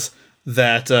announces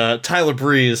that Tyler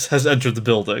Breeze has entered the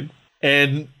building.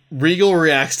 And Regal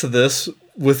reacts to this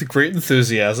with great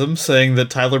enthusiasm, saying that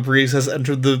Tyler Breeze has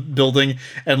entered the building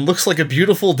and looks like a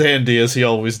beautiful dandy, as he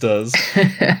always does.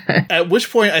 At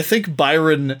which point, I think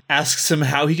Byron asks him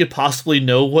how he could possibly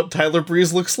know what Tyler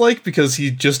Breeze looks like, because he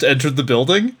just entered the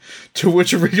building, to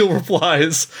which Regal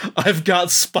replies, I've got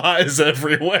spies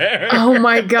everywhere. Oh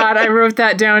my god, I wrote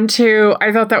that down too.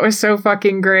 I thought that was so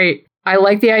fucking great. I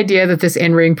like the idea that this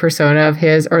in-ring persona of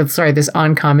his, this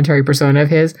on-commentary persona of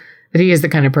his, That he is the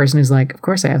kind of person who's like, of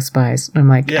course I have spies. And I'm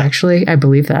like, actually, I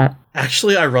believe that.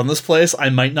 Actually, I run this place. I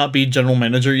might not be general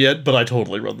manager yet, but I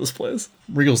totally run this place.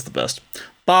 Regal's the best.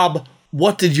 Bob,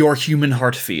 what did your human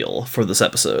heart feel for this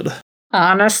episode?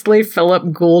 Honestly, Philip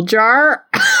Guljar.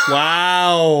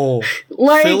 Wow.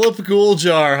 Philip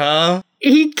Guljar, huh?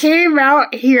 He came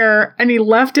out here and he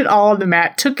left it all on the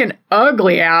mat, took an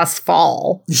ugly ass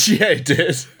fall. Yeah, he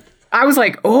did. I was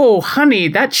like, oh, honey,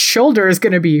 that shoulder is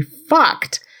going to be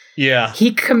fucked. Yeah.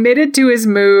 He committed to his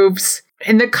moves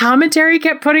and the commentary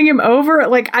kept putting him over.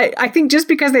 Like, I think just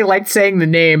because they liked saying the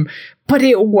name, but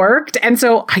it worked. And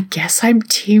so I guess I'm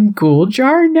Team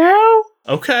Guljar now.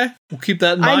 Okay. We'll keep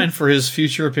that in mind for his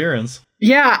future appearance.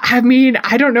 Yeah, I mean,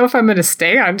 I don't know if I'm going to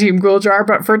stay on Team Guljar,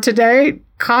 but for today,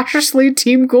 cautiously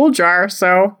Team Guljar.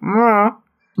 So,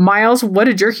 Miles, what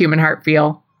did your human heart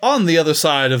feel? On the other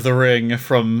side of the ring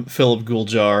from Philip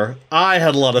Guljar, I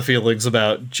had a lot of feelings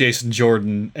about Jason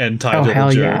Jordan and Ty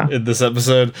Dillinger in this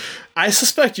episode. I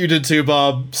suspect you did too,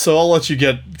 Bob, so I'll let you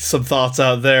get some thoughts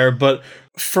out there. But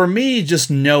for me, just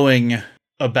knowing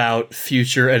about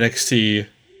future NXT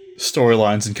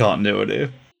storylines and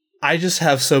continuity, I just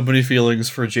have so many feelings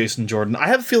for Jason Jordan. I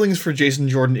have feelings for Jason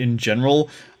Jordan in general,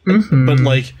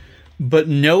 but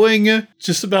knowing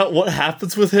just about what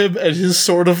happens with him and his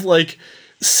sort of like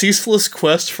ceaseless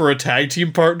quest for a tag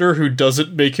team partner who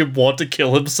doesn't make him want to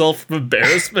kill himself from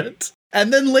embarrassment.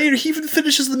 And then later he even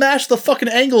finishes the match with a fucking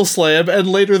angle slam, and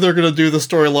later they're gonna do the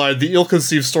storyline, the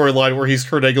ill-conceived storyline where he's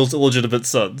Kurt Angle's illegitimate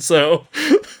son. So,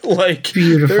 like,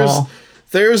 beautiful.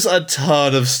 There's a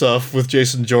ton of stuff with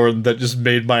Jason Jordan that just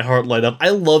made my heart light up. I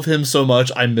love him so much.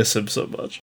 I miss him so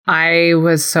much. I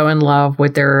was so in love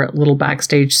with their little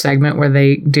backstage segment where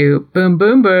they do boom,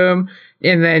 boom, boom.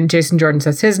 And then Jason Jordan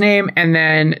says his name. And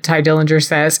then Ty Dillinger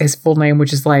says his full name,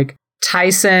 which is like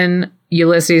Tyson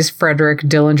Ulysses Frederick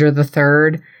Dillinger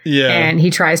III. Yeah. And he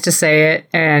tries to say it.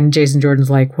 And Jason Jordan's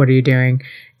like, what are you doing?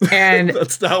 And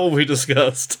that's not what we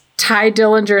discussed. Ty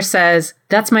Dillinger says,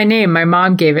 that's my name. My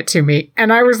mom gave it to me.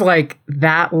 And I was like,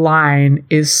 that line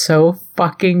is so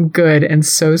fucking good and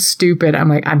so stupid. I'm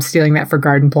like, I'm stealing that for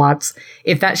Garden Plots.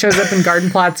 If that shows up in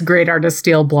Garden Plots, great artist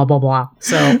steal, blah, blah, blah.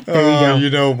 So there you go. You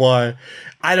know why?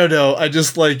 I don't know. I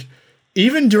just like,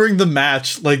 even during the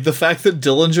match, like the fact that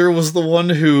Dillinger was the one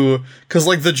who, because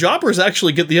like the Jobbers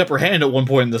actually get the upper hand at one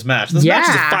point in this match. This match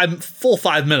is a full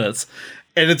 5 minutes.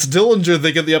 And it's Dillinger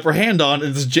they get the upper hand on,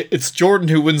 and it's Jordan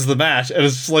who wins the match. And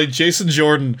it's like Jason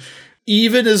Jordan,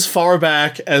 even as far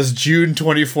back as June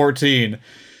 2014.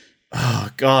 Oh,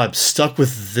 God, stuck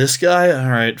with this guy?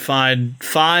 All right, fine.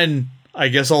 I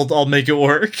guess I'll make it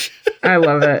work. I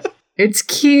love it. It's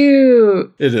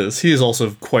cute. It is. He is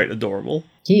also quite adorable.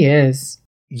 He is.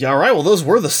 Yeah, all right. Well, those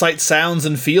were the sights, sounds,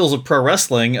 and feels of pro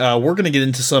wrestling. We're going to get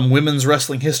into some women's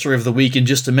wrestling history of the week in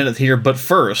just a minute here. But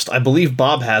first, I believe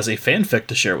Bob has a fanfic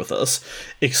to share with us,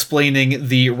 explaining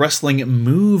the wrestling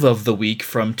move of the week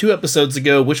from 2 episodes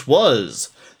ago, which was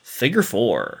Figure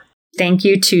 4. Thank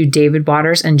you to David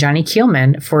Waters and Johnny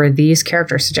Keelman for these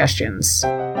character suggestions.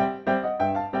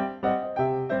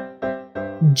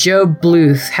 Job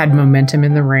Bluth had momentum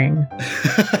in the ring.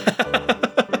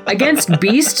 Against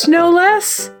Beast, no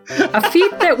less? A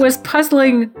feat that was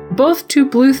puzzling both to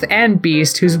Bluth and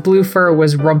Beast, whose blue fur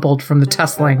was rumpled from the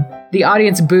tussling. The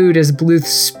audience booed as Bluth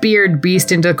speared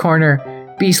Beast into the corner.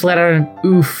 Beast let out an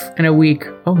oof and a weak,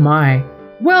 oh my.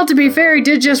 Well, to be fair, he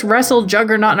did just wrestle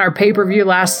Juggernaut in our pay-per-view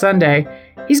last Sunday.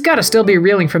 He's got to still be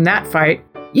reeling from that fight.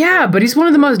 Yeah, but he's one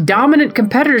of the most dominant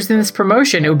competitors in this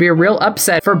promotion. It would be a real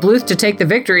upset for Bluth to take the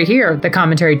victory here, the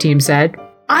commentary team said.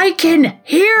 I can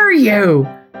hear you!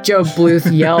 Joe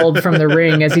Bluth yelled from the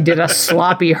ring as he did a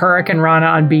sloppy Hurricane Rana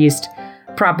on Beast,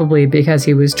 probably because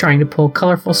he was trying to pull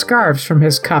colorful scarves from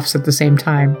his cuffs at the same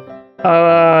time.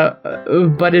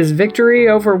 But his victory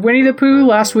over Winnie the Pooh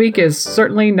last week is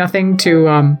certainly nothing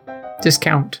to,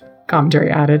 discount,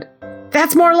 commentary added.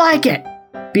 That's more like it!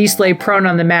 Beast lay prone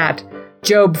on the mat.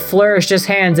 Job flourished his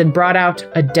hands and brought out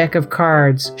a deck of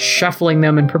cards, shuffling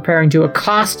them and preparing to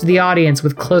accost the audience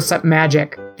with close-up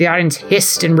magic. The audience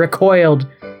hissed and recoiled,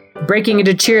 breaking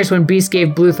into cheers when Beast gave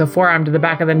Bluth a forearm to the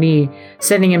back of the knee,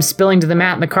 sending him spilling to the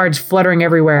mat and the cards fluttering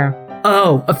everywhere.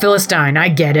 Oh, a Philistine, I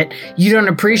get it. You don't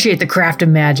appreciate the craft of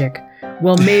magic.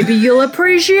 Well, maybe you'll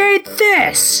appreciate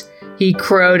this, he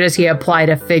crowed as he applied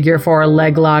a figure 4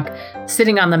 leg lock,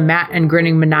 sitting on the mat and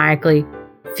grinning maniacally.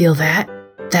 Feel that?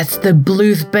 That's the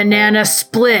Bluth banana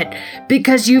split,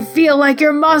 because you feel like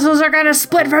your muscles are gonna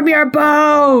split from your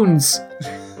bones.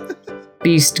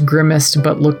 Beast grimaced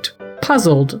but looked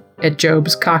puzzled at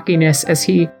Job's cockiness as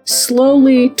he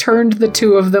slowly turned the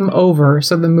two of them over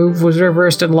so the move was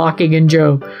reversed and locking in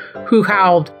Job, who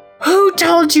howled, Who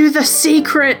told you the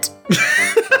secret?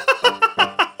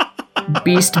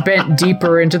 Beast bent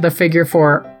deeper into the figure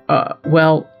 4.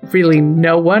 Well, really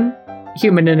no one.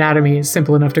 Human anatomy is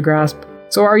simple enough to grasp.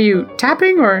 So are you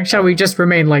tapping, or shall we just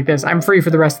remain like this? I'm free for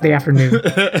the rest of the afternoon.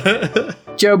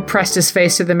 Job pressed his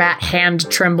face to the mat,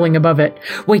 hand trembling above it.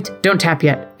 Wait, don't tap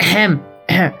yet. Ahem.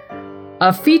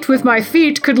 A feat with my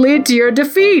feet could lead to your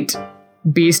defeat.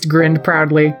 Beast grinned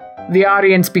proudly. The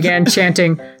audience began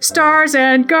chanting, Stars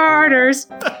and garters.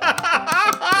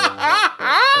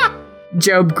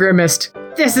 Job grimaced.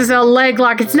 This is a leg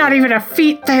lock. It's not even a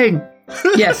feet thing.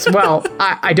 Yes, well,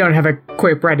 I don't have a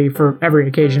quip ready for every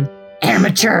occasion.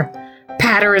 Amateur.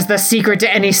 Patter is the secret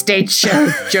to any stage show,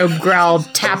 Job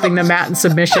growled, tapping the mat in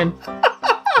submission.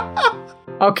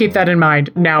 I'll keep that in mind.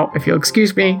 Now, if you'll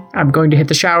excuse me, I'm going to hit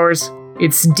the showers.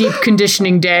 It's deep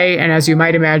conditioning day, and as you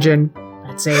might imagine,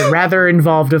 it's a rather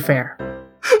involved affair.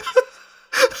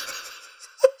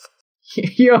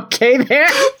 You okay there?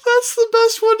 That's the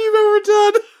best one you've ever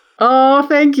done. Oh,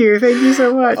 thank you. Thank you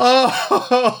so much.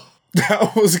 Oh,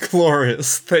 that was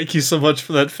glorious. Thank you so much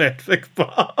for that fanfic,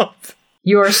 Bob.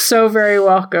 You are so very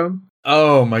welcome.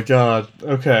 Oh my god.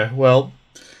 Okay, well,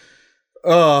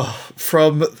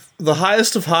 from the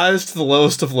highest of highs to the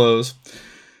lowest of lows,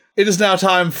 it is now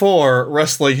time for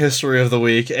Wrestling History of the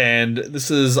Week, and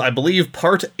this is, I believe,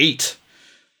 part 8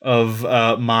 of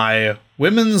my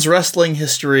Women's Wrestling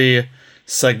History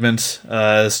segment,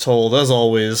 as told, as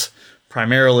always,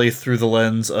 primarily through the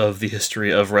lens of the history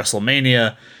of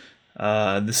WrestleMania.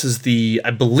 This is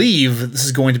I believe this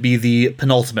is going to be the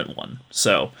penultimate one.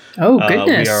 So, oh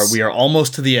goodness, we are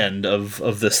almost to the end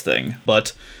of this thing,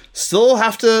 but still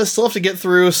have to get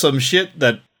through some shit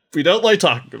that we don't like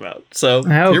talking about. So, okay.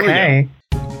 Here we go.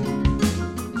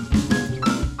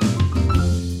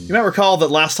 You might recall that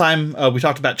last time we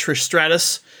talked about Trish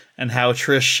Stratus and how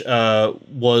Trish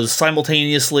was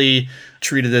simultaneously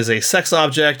treated as a sex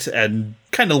object and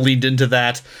kind of leaned into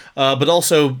that, but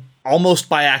also almost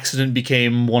by accident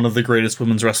became one of the greatest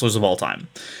women's wrestlers of all time.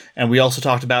 And we also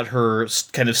talked about her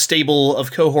kind of stable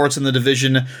of cohorts in the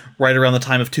division right around the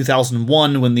time of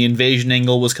 2001 when the Invasion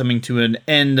angle was coming to an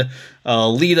end.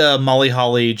 Lita, Molly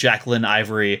Holly, Jacqueline,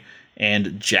 Ivory,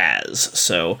 and Jazz.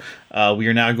 So we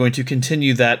are now going to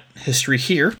continue that history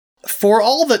here. For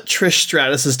all that Trish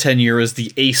Stratus's tenure as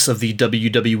the ace of the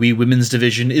WWE women's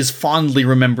division is fondly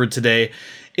remembered today,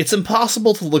 it's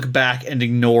impossible to look back and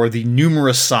ignore the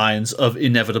numerous signs of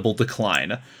inevitable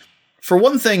decline. For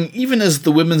one thing, even as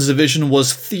the women's division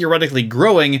was theoretically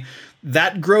growing,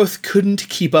 that growth couldn't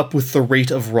keep up with the rate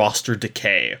of roster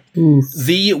decay.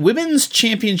 The women's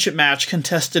championship match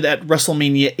contested at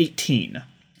WrestleMania 18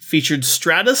 featured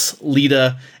Stratus,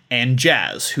 Lita, and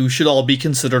Jazz, who should all be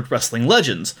considered wrestling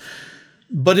legends.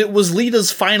 But it was Lita's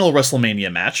final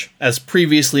WrestleMania match. As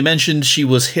previously mentioned, she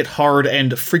was hit hard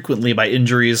and frequently by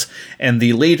injuries, and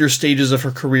the later stages of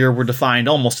her career were defined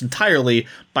almost entirely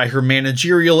by her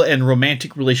managerial and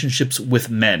romantic relationships with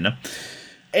men.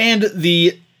 And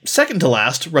the second to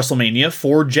last WrestleMania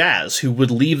for Jazz, who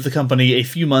would leave the company a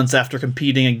few months after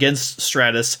competing against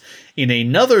Stratus in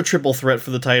another triple threat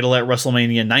for the title at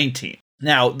WrestleMania 19.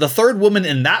 Now, the third woman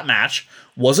in that match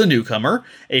was a newcomer,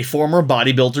 a former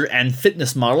bodybuilder and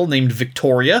fitness model named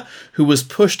Victoria, who was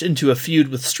pushed into a feud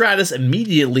with Stratus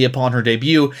immediately upon her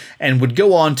debut and would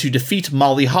go on to defeat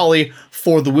Molly Holly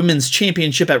for the Women's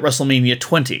Championship at WrestleMania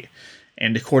 20.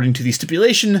 And according to the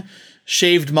stipulation,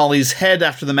 shaved Molly's head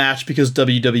after the match because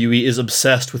WWE is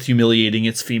obsessed with humiliating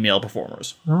its female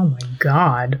performers. Oh my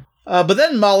god. But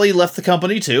then Molly left the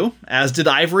company too, as did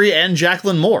Ivory and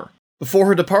Jacqueline Moore. Before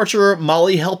her departure,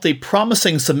 Molly helped a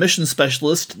promising submission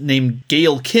specialist named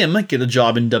Gail Kim get a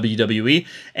job in WWE,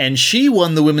 and she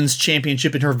won the Women's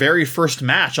Championship in her very first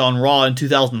match on Raw in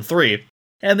 2003,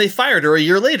 and they fired her a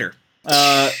year later.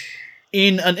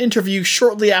 In an interview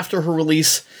shortly after her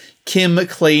release, Kim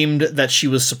claimed that she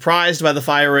was surprised by the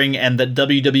firing and that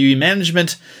WWE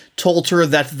management told her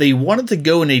that they wanted to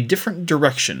go in a different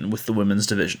direction with the women's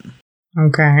division.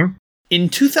 Okay. In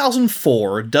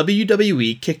 2004,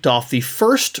 WWE kicked off the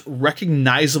first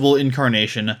recognizable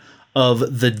incarnation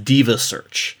of the Diva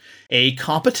Search, a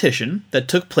competition that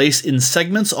took place in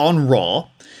segments on Raw,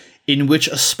 in which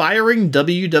aspiring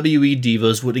WWE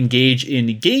divas would engage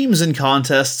in games and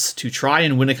contests to try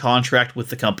and win a contract with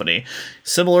the company,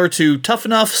 similar to Tough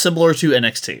Enough, similar to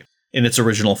NXT, in its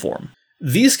original form.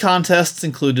 These contests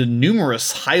included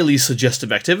numerous highly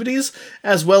suggestive activities,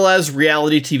 as well as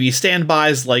reality TV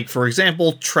standbys like, for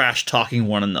example, trash-talking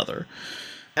one another.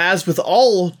 As with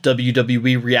all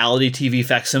WWE reality TV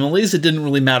facsimiles, it didn't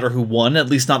really matter who won, at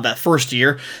least not that first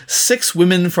year. 6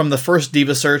 women from the first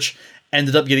Diva Search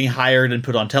ended up getting hired and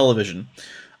put on television.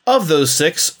 Of those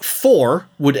 6, 4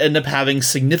 would end up having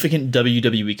significant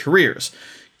WWE careers.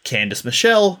 Candice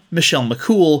Michelle, Michelle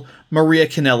McCool, Maria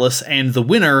Kanellis, and the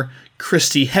winner,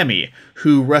 Christy Hemme,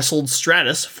 who wrestled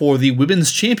Stratus for the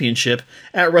Women's Championship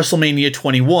at WrestleMania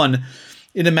 21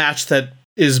 in a match that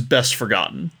is best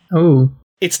forgotten. Oh.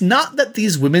 It's not that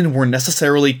these women were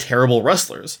necessarily terrible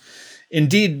wrestlers.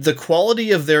 Indeed, the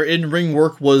quality of their in-ring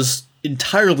work was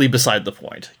entirely beside the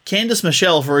point. Candice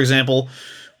Michelle, for example,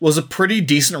 was a pretty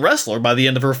decent wrestler by the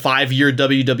end of her 5-year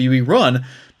WWE run,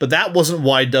 but that wasn't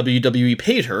why WWE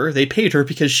paid her. They paid her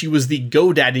because she was the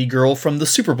GoDaddy girl from the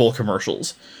Super Bowl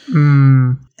commercials.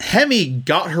 Hemme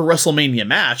got her WrestleMania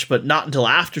match, but not until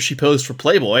after she posed for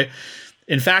Playboy.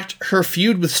 In fact, her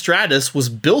feud with Stratus was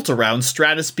built around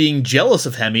Stratus being jealous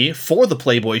of Hemme for the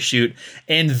Playboy shoot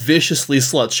and viciously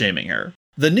slut-shaming her.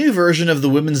 The new version of the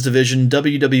women's division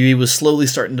WWE was slowly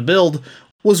starting to build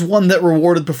was one that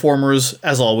rewarded performers,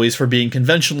 as always, for being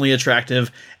conventionally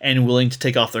attractive and willing to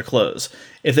take off their clothes.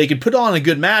 If they could put on a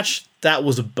good match, that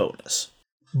was a bonus.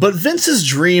 But Vince's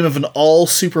dream of an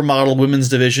all-supermodel women's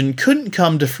division couldn't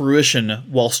come to fruition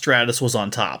while Stratus was on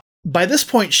top. By this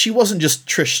point, she wasn't just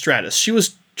Trish Stratus, she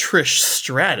was Trish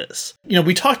Stratus. You know,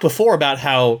 we talked before about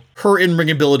how her in-ring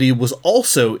ability was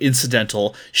also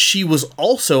incidental. She was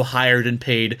also hired and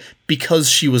paid because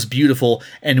she was beautiful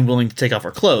and willing to take off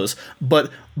her clothes. But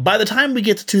by the time we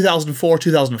get to 2004,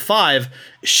 2005,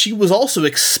 she was also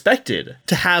expected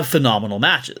to have phenomenal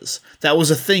matches. That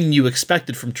was a thing you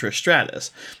expected from Trish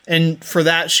Stratus. And for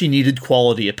that, she needed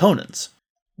quality opponents.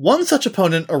 One such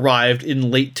opponent arrived in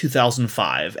late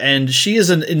 2005, and she is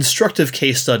an instructive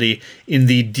case study in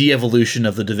the de-evolution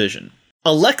of the division.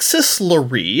 Alexis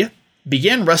Lurie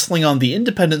began wrestling on the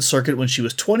independent circuit when she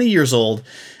was 20 years old,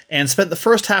 and spent the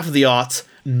first half of the aughts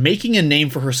making a name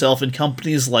for herself in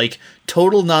companies like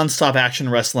Total Nonstop Action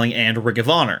Wrestling and Ring of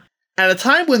Honor. At a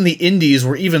time when the indies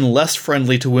were even less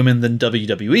friendly to women than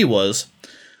WWE was,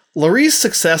 Lurie's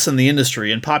success in the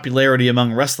industry and popularity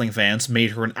among wrestling fans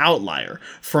made her an outlier.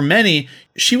 For many,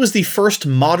 she was the first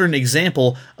modern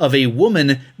example of a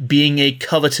woman being a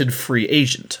coveted free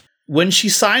agent. When she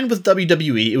signed with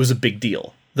WWE, it was a big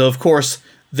deal. Though, of course,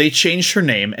 they changed her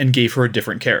name and gave her a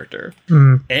different character.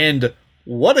 And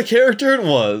what a character it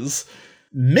was!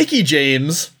 Mickie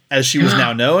James, as she was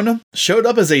now known, showed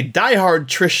up as a diehard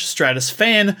Trish Stratus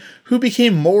fan who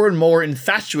became more and more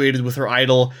infatuated with her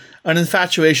idol, an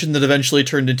infatuation that eventually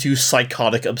turned into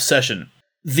psychotic obsession.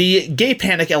 The gay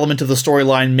panic element of the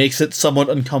storyline makes it somewhat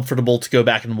uncomfortable to go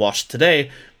back and watch today,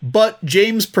 but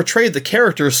James portrayed the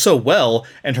character so well,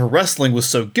 and her wrestling was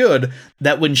so good,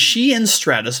 that when she and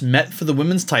Stratus met for the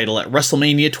women's title at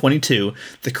WrestleMania 22,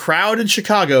 the crowd in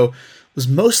Chicago was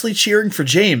mostly cheering for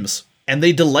James, and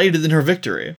they delighted in her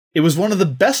victory. It was one of the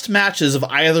best matches of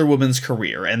either woman's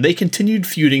career, and they continued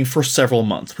feuding for several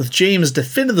months, with James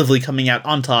definitively coming out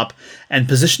on top and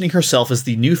positioning herself as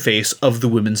the new face of the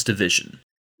women's division.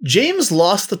 James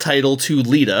lost the title to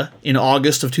Lita in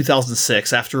August of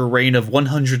 2006 after a reign of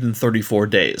 134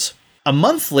 days. A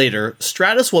month later,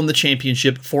 Stratus won the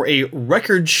championship for a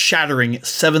record-shattering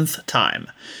 7th time,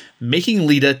 making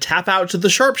Lita tap out to the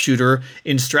sharpshooter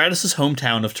in Stratus'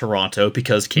 hometown of Toronto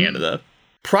because Canada.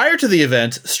 Prior to the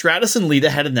event, Stratus and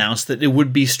Lita had announced that it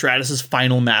would be Stratus'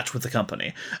 final match with the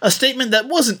company. A statement that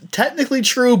wasn't technically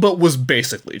true, but was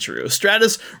basically true.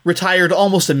 Stratus retired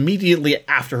almost immediately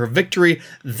after her victory,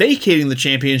 vacating the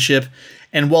championship,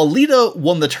 and while Lita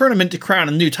won the tournament to crown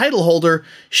a new title holder,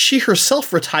 she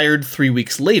herself retired 3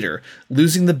 weeks later,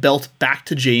 losing the belt back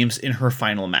to James in her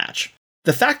final match.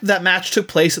 The fact that match took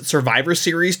place at Survivor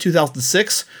Series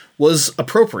 2006 was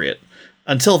appropriate.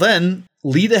 Until then,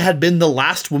 Lita had been the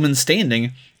last woman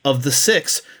standing of the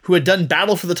 6 who had done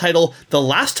battle for the title the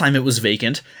last time it was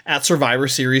vacant at Survivor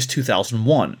Series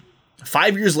 2001.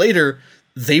 5 years later,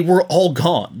 they were all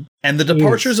gone. And the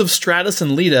departures of Stratus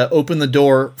and Lita opened the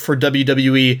door for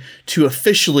WWE to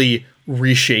officially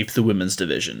reshape the women's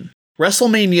division.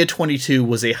 WrestleMania 22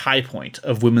 was a high point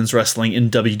of women's wrestling in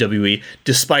WWE,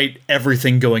 despite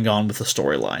everything going on with the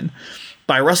storyline.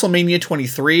 By WrestleMania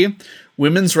 23,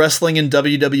 women's wrestling in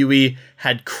WWE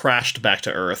had crashed back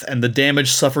to earth, and the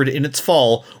damage suffered in its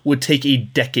fall would take a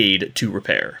decade to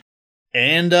repair.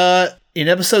 And in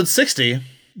episode 60,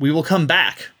 we will come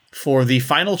back for the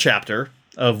final chapter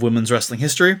of women's wrestling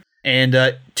history,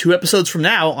 and 2 episodes from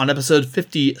now, on episode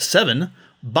 57,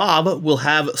 Bob will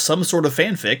have some sort of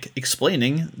fanfic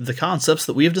explaining the concepts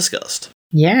that we have discussed.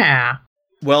 Yeah.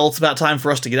 Well, it's about time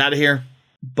for us to get out of here,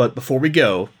 but before we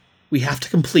go, we have to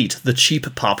complete the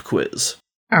cheap pop quiz.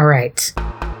 All right.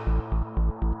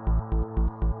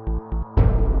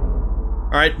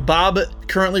 All right, Bob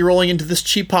currently rolling into this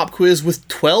cheap pop quiz with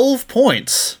 12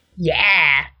 points.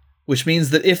 Yeah. Which means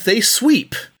that if they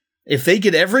sweep, if they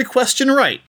get every question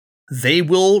right, they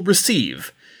will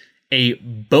receive a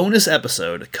bonus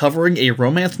episode covering a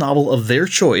romance novel of their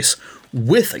choice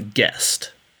with a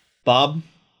guest. Bob,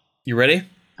 you ready?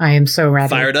 I am so ready.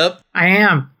 Fired up? I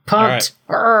am. Pumped.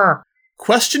 All right.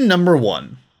 Question number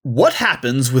 1. What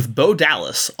happens with Bo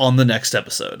Dallas on the next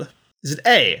episode? Is it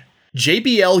A,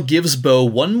 JBL gives Bo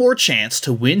one more chance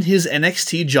to win his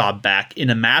NXT job back in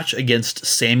a match against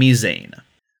Sami Zayn?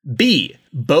 B,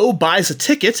 Bo buys a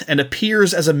ticket and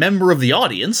appears as a member of the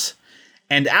audience,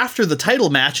 and after the title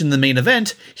match in the main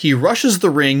event, he rushes the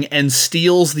ring and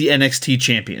steals the NXT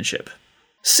championship.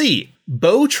 C,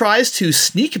 Bo tries to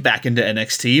sneak back into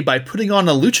NXT by putting on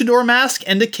a luchador mask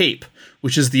and a cape,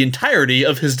 which is the entirety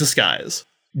of his disguise.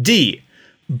 D,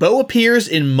 Bo appears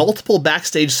in multiple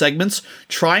backstage segments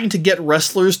trying to get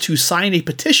wrestlers to sign a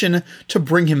petition to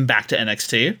bring him back to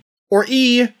NXT. Or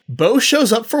E, Bo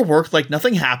shows up for work like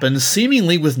nothing happened,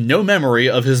 seemingly with no memory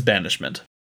of his banishment.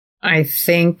 I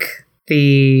think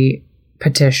the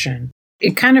petition.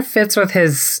 It kind of fits with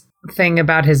his thing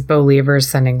about his Believers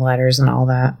sending letters and all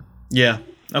that. Yeah,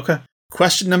 okay.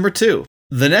 Question number 2.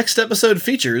 The next episode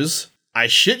features, I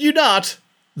shit you not,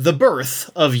 the birth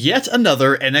of yet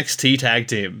another NXT tag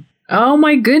team. Oh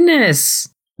my goodness.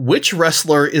 Which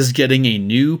wrestler is getting a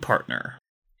new partner?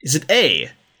 Is it A,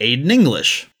 Aiden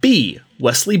English, B,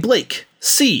 Wesley Blake,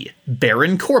 C,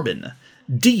 Baron Corbin,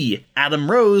 D,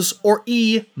 Adam Rose, or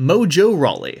E, Mojo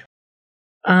Rawley?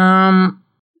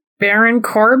 Baron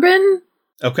Corbin?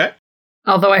 Okay.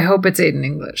 Although I hope it's Aiden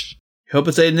English. Hope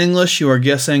it's Aiden English. You are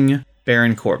guessing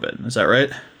Baron Corbin. Is that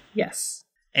right? Yes.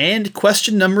 And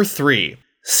question number 3.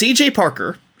 CJ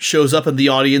Parker shows up in the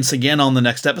audience again on the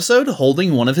next episode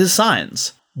holding one of his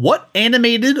signs. What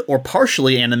animated or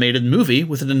partially animated movie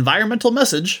with an environmental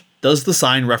message does the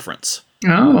sign reference?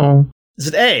 Oh. Is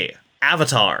it A,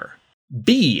 Avatar,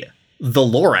 B, The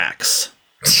Lorax,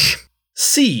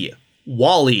 C,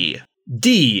 Wall-E,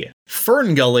 D,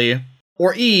 Fern Gully,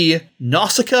 or E,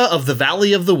 Nausicaa of the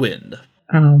Valley of the Wind?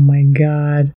 Oh my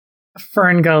god.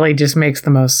 Fern Gully just makes the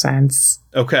most sense.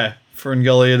 Okay, Fern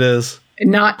Gully it is.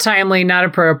 Not timely, not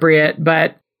appropriate,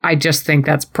 but I just think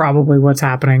that's probably what's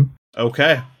happening.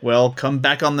 Okay, well, come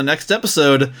back on the next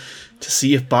episode to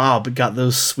see if Bob got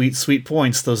those sweet, sweet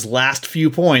points, those last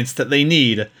few points that they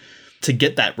need to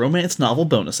get that romance novel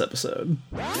bonus episode.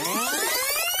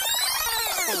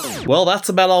 Well, that's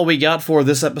about all we got for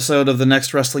this episode of The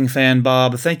Next Wrestling Fan,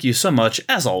 Bob. Thank you so much,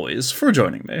 as always, for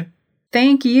joining me.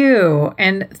 Thank you.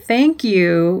 And thank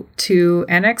you to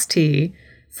NXT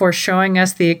for showing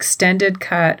us the extended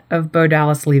cut of Bo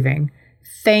Dallas leaving.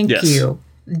 Thank you.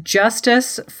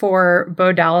 Justice for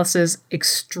Bo Dallas's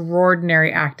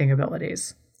extraordinary acting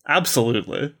abilities.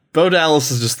 Absolutely. Bo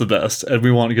Dallas is just the best, and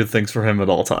we want good things for him at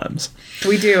all times.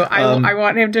 We do. I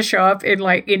want him to show up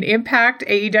in Impact,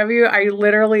 AEW. I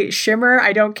literally, Shimmer,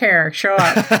 I don't care. Show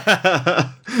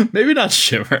up. Maybe not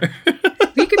Shimmer.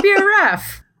 He could be a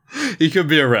ref. He could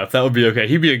be a ref. That would be okay.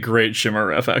 He'd be a great Shimmer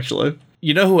ref, actually.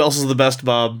 You know who else is the best,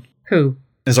 Bob? Who?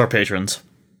 Is our patrons.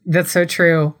 That's so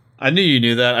true. I knew you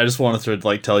knew that. I just wanted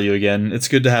to tell you again. It's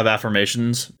good to have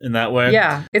affirmations in that way.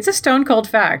 Yeah, it's a stone cold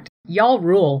fact. Y'all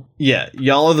rule. Yeah,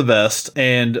 y'all are the best.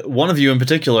 And one of you in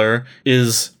particular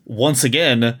is, once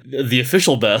again, the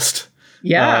official best.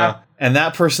 Yeah. And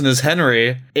that person is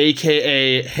Henry,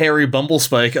 a.k.a. Harry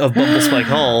Bumblespike of Bumblespike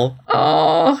Hall.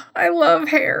 Oh, I love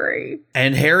Harry.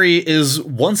 And Harry is,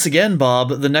 once again,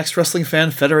 Bob, the Next Wrestling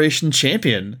Fan Federation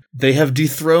champion. They have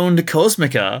dethroned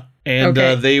Cosmica, and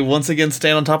they once again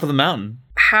stand on top of the mountain.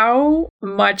 How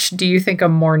much do you think a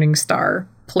Morning Star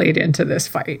played into this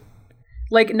fight?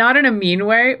 Not in a mean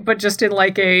way, but just in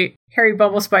a Harry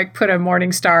Bumblespike put a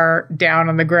Morning Star down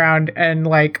on the ground and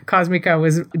Cosmica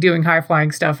was doing high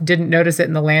flying stuff, didn't notice it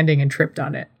in the landing and tripped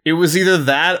on it. It was either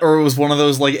that or it was one of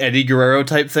those Eddie Guerrero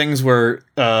type things where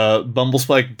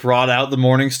Bumblespike brought out the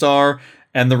Morning Star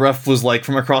and the ref was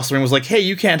from across the ring was hey,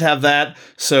 you can't have that.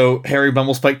 So Harry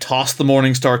Bumblespike tossed the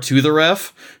Morning Star to the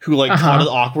ref, who caught it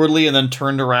awkwardly and then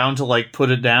turned around to put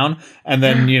it down. And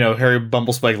then, Harry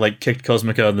Bumblespike kicked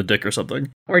Cosmica in the dick or something.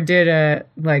 Or did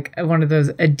one of those,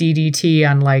 a DDT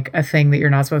on a thing that you're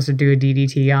not supposed to do a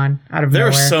DDT on out of nowhere.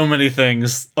 There are so many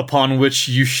things upon which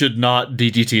you should not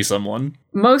DDT someone.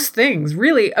 Most things,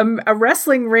 really. A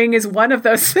wrestling ring is one of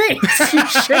those things. You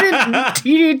shouldn't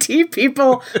DDT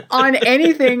people on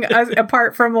anything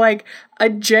apart from a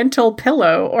gentle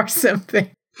pillow or something.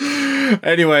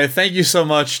 Anyway, thank you so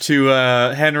much to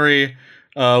Henry.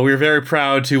 We're very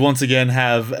proud to once again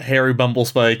have Harry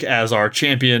Bumblespike as our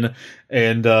champion.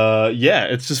 And yeah,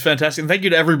 it's just fantastic. And thank you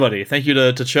to everybody. Thank you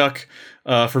to Chuck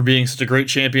for being such a great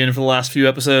champion for the last few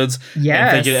episodes. Yes.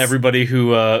 And thank you to everybody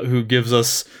who gives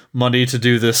us money to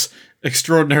do this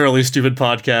extraordinarily stupid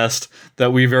podcast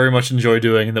that we very much enjoy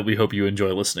doing and that we hope you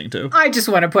enjoy listening to. I just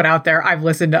want to put out there, I've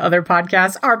listened to other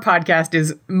podcasts. Our podcast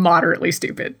is moderately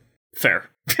stupid. Fair.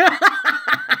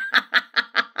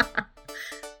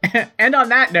 And on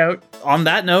that note,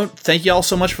 thank you all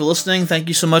so much for listening. Thank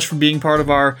you so much for being part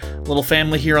of our little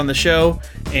family here on the show.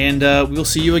 And we'll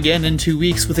see you again in 2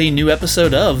 weeks with a new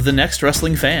episode of The Next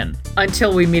Wrestling Fan.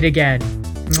 Until we meet again.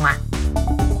 Mwah.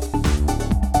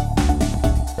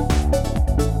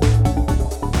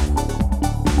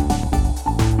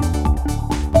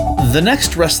 The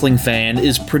Next Wrestling Fan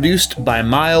is produced by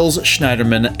Miles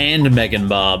Schneiderman and Megan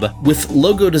Bob, with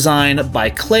logo design by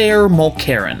Claire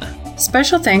Mulcairn.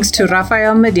 Special thanks to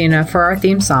Rafael Medina for our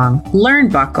theme song, Learn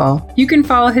Buckle. You can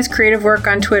follow his creative work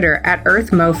on Twitter at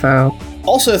EarthMofo.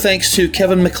 Also thanks to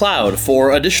Kevin MacLeod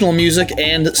for additional music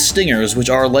and stingers, which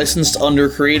are licensed under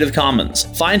Creative Commons.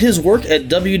 Find his work at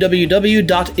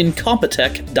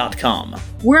www.incompetech.com.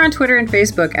 We're on Twitter and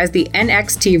Facebook as the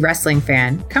NXT Wrestling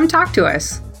Fan. Come talk to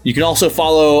us. You can also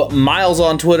follow Miles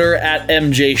on Twitter at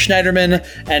MJ Schneiderman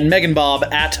and Megan Bob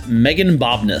at Megan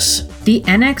Bobness. The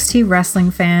NXT Wrestling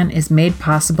Fan is made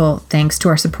possible thanks to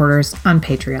our supporters on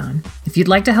Patreon. If you'd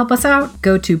like to help us out,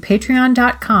 go to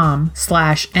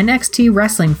patreon.com/NXT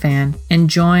Wrestling Fan and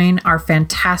join our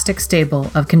fantastic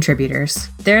stable of contributors.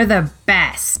 They're the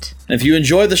best. And if you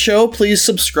enjoy the show, please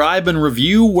subscribe and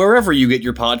review wherever you get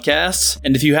your podcasts.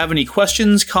 And if you have any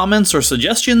questions, comments, or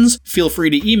suggestions, feel free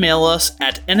to email us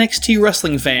at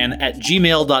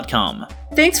nxtwrestlingfan@gmail.com.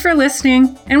 Thanks for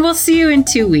listening, and we'll see you in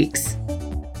 2 weeks.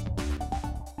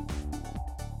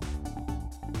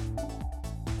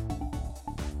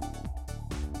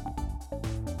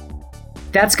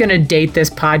 That's going to date this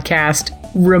podcast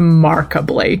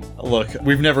remarkably. Look,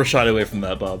 we've never shied away from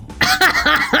that, Bob.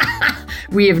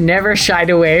 We have never shied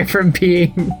away from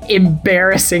being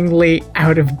embarrassingly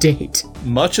out of date.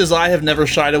 Much as I have never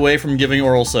shied away from giving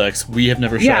oral sex, we have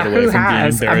never shied away from being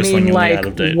embarrassingly out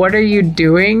of date. What are you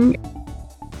doing?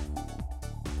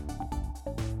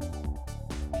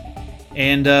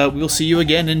 And we'll see you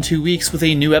again in 2 weeks with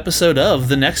a new episode of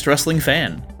The Next Wrestling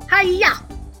Fan. Hiya!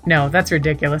 No, that's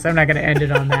ridiculous. I'm not going to end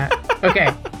it on that.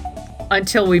 Okay.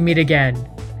 Until we meet again.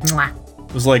 Mwah.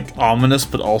 It was like ominous,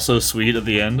 but also sweet at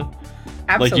the end.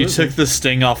 Absolutely. Like you took the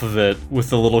sting off of it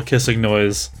with the little kissing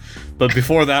noise. But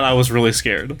before that, I was really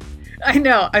scared. I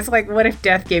know. I was like, what if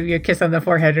Death gave you a kiss on the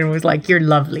forehead and was like, you're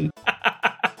lovely?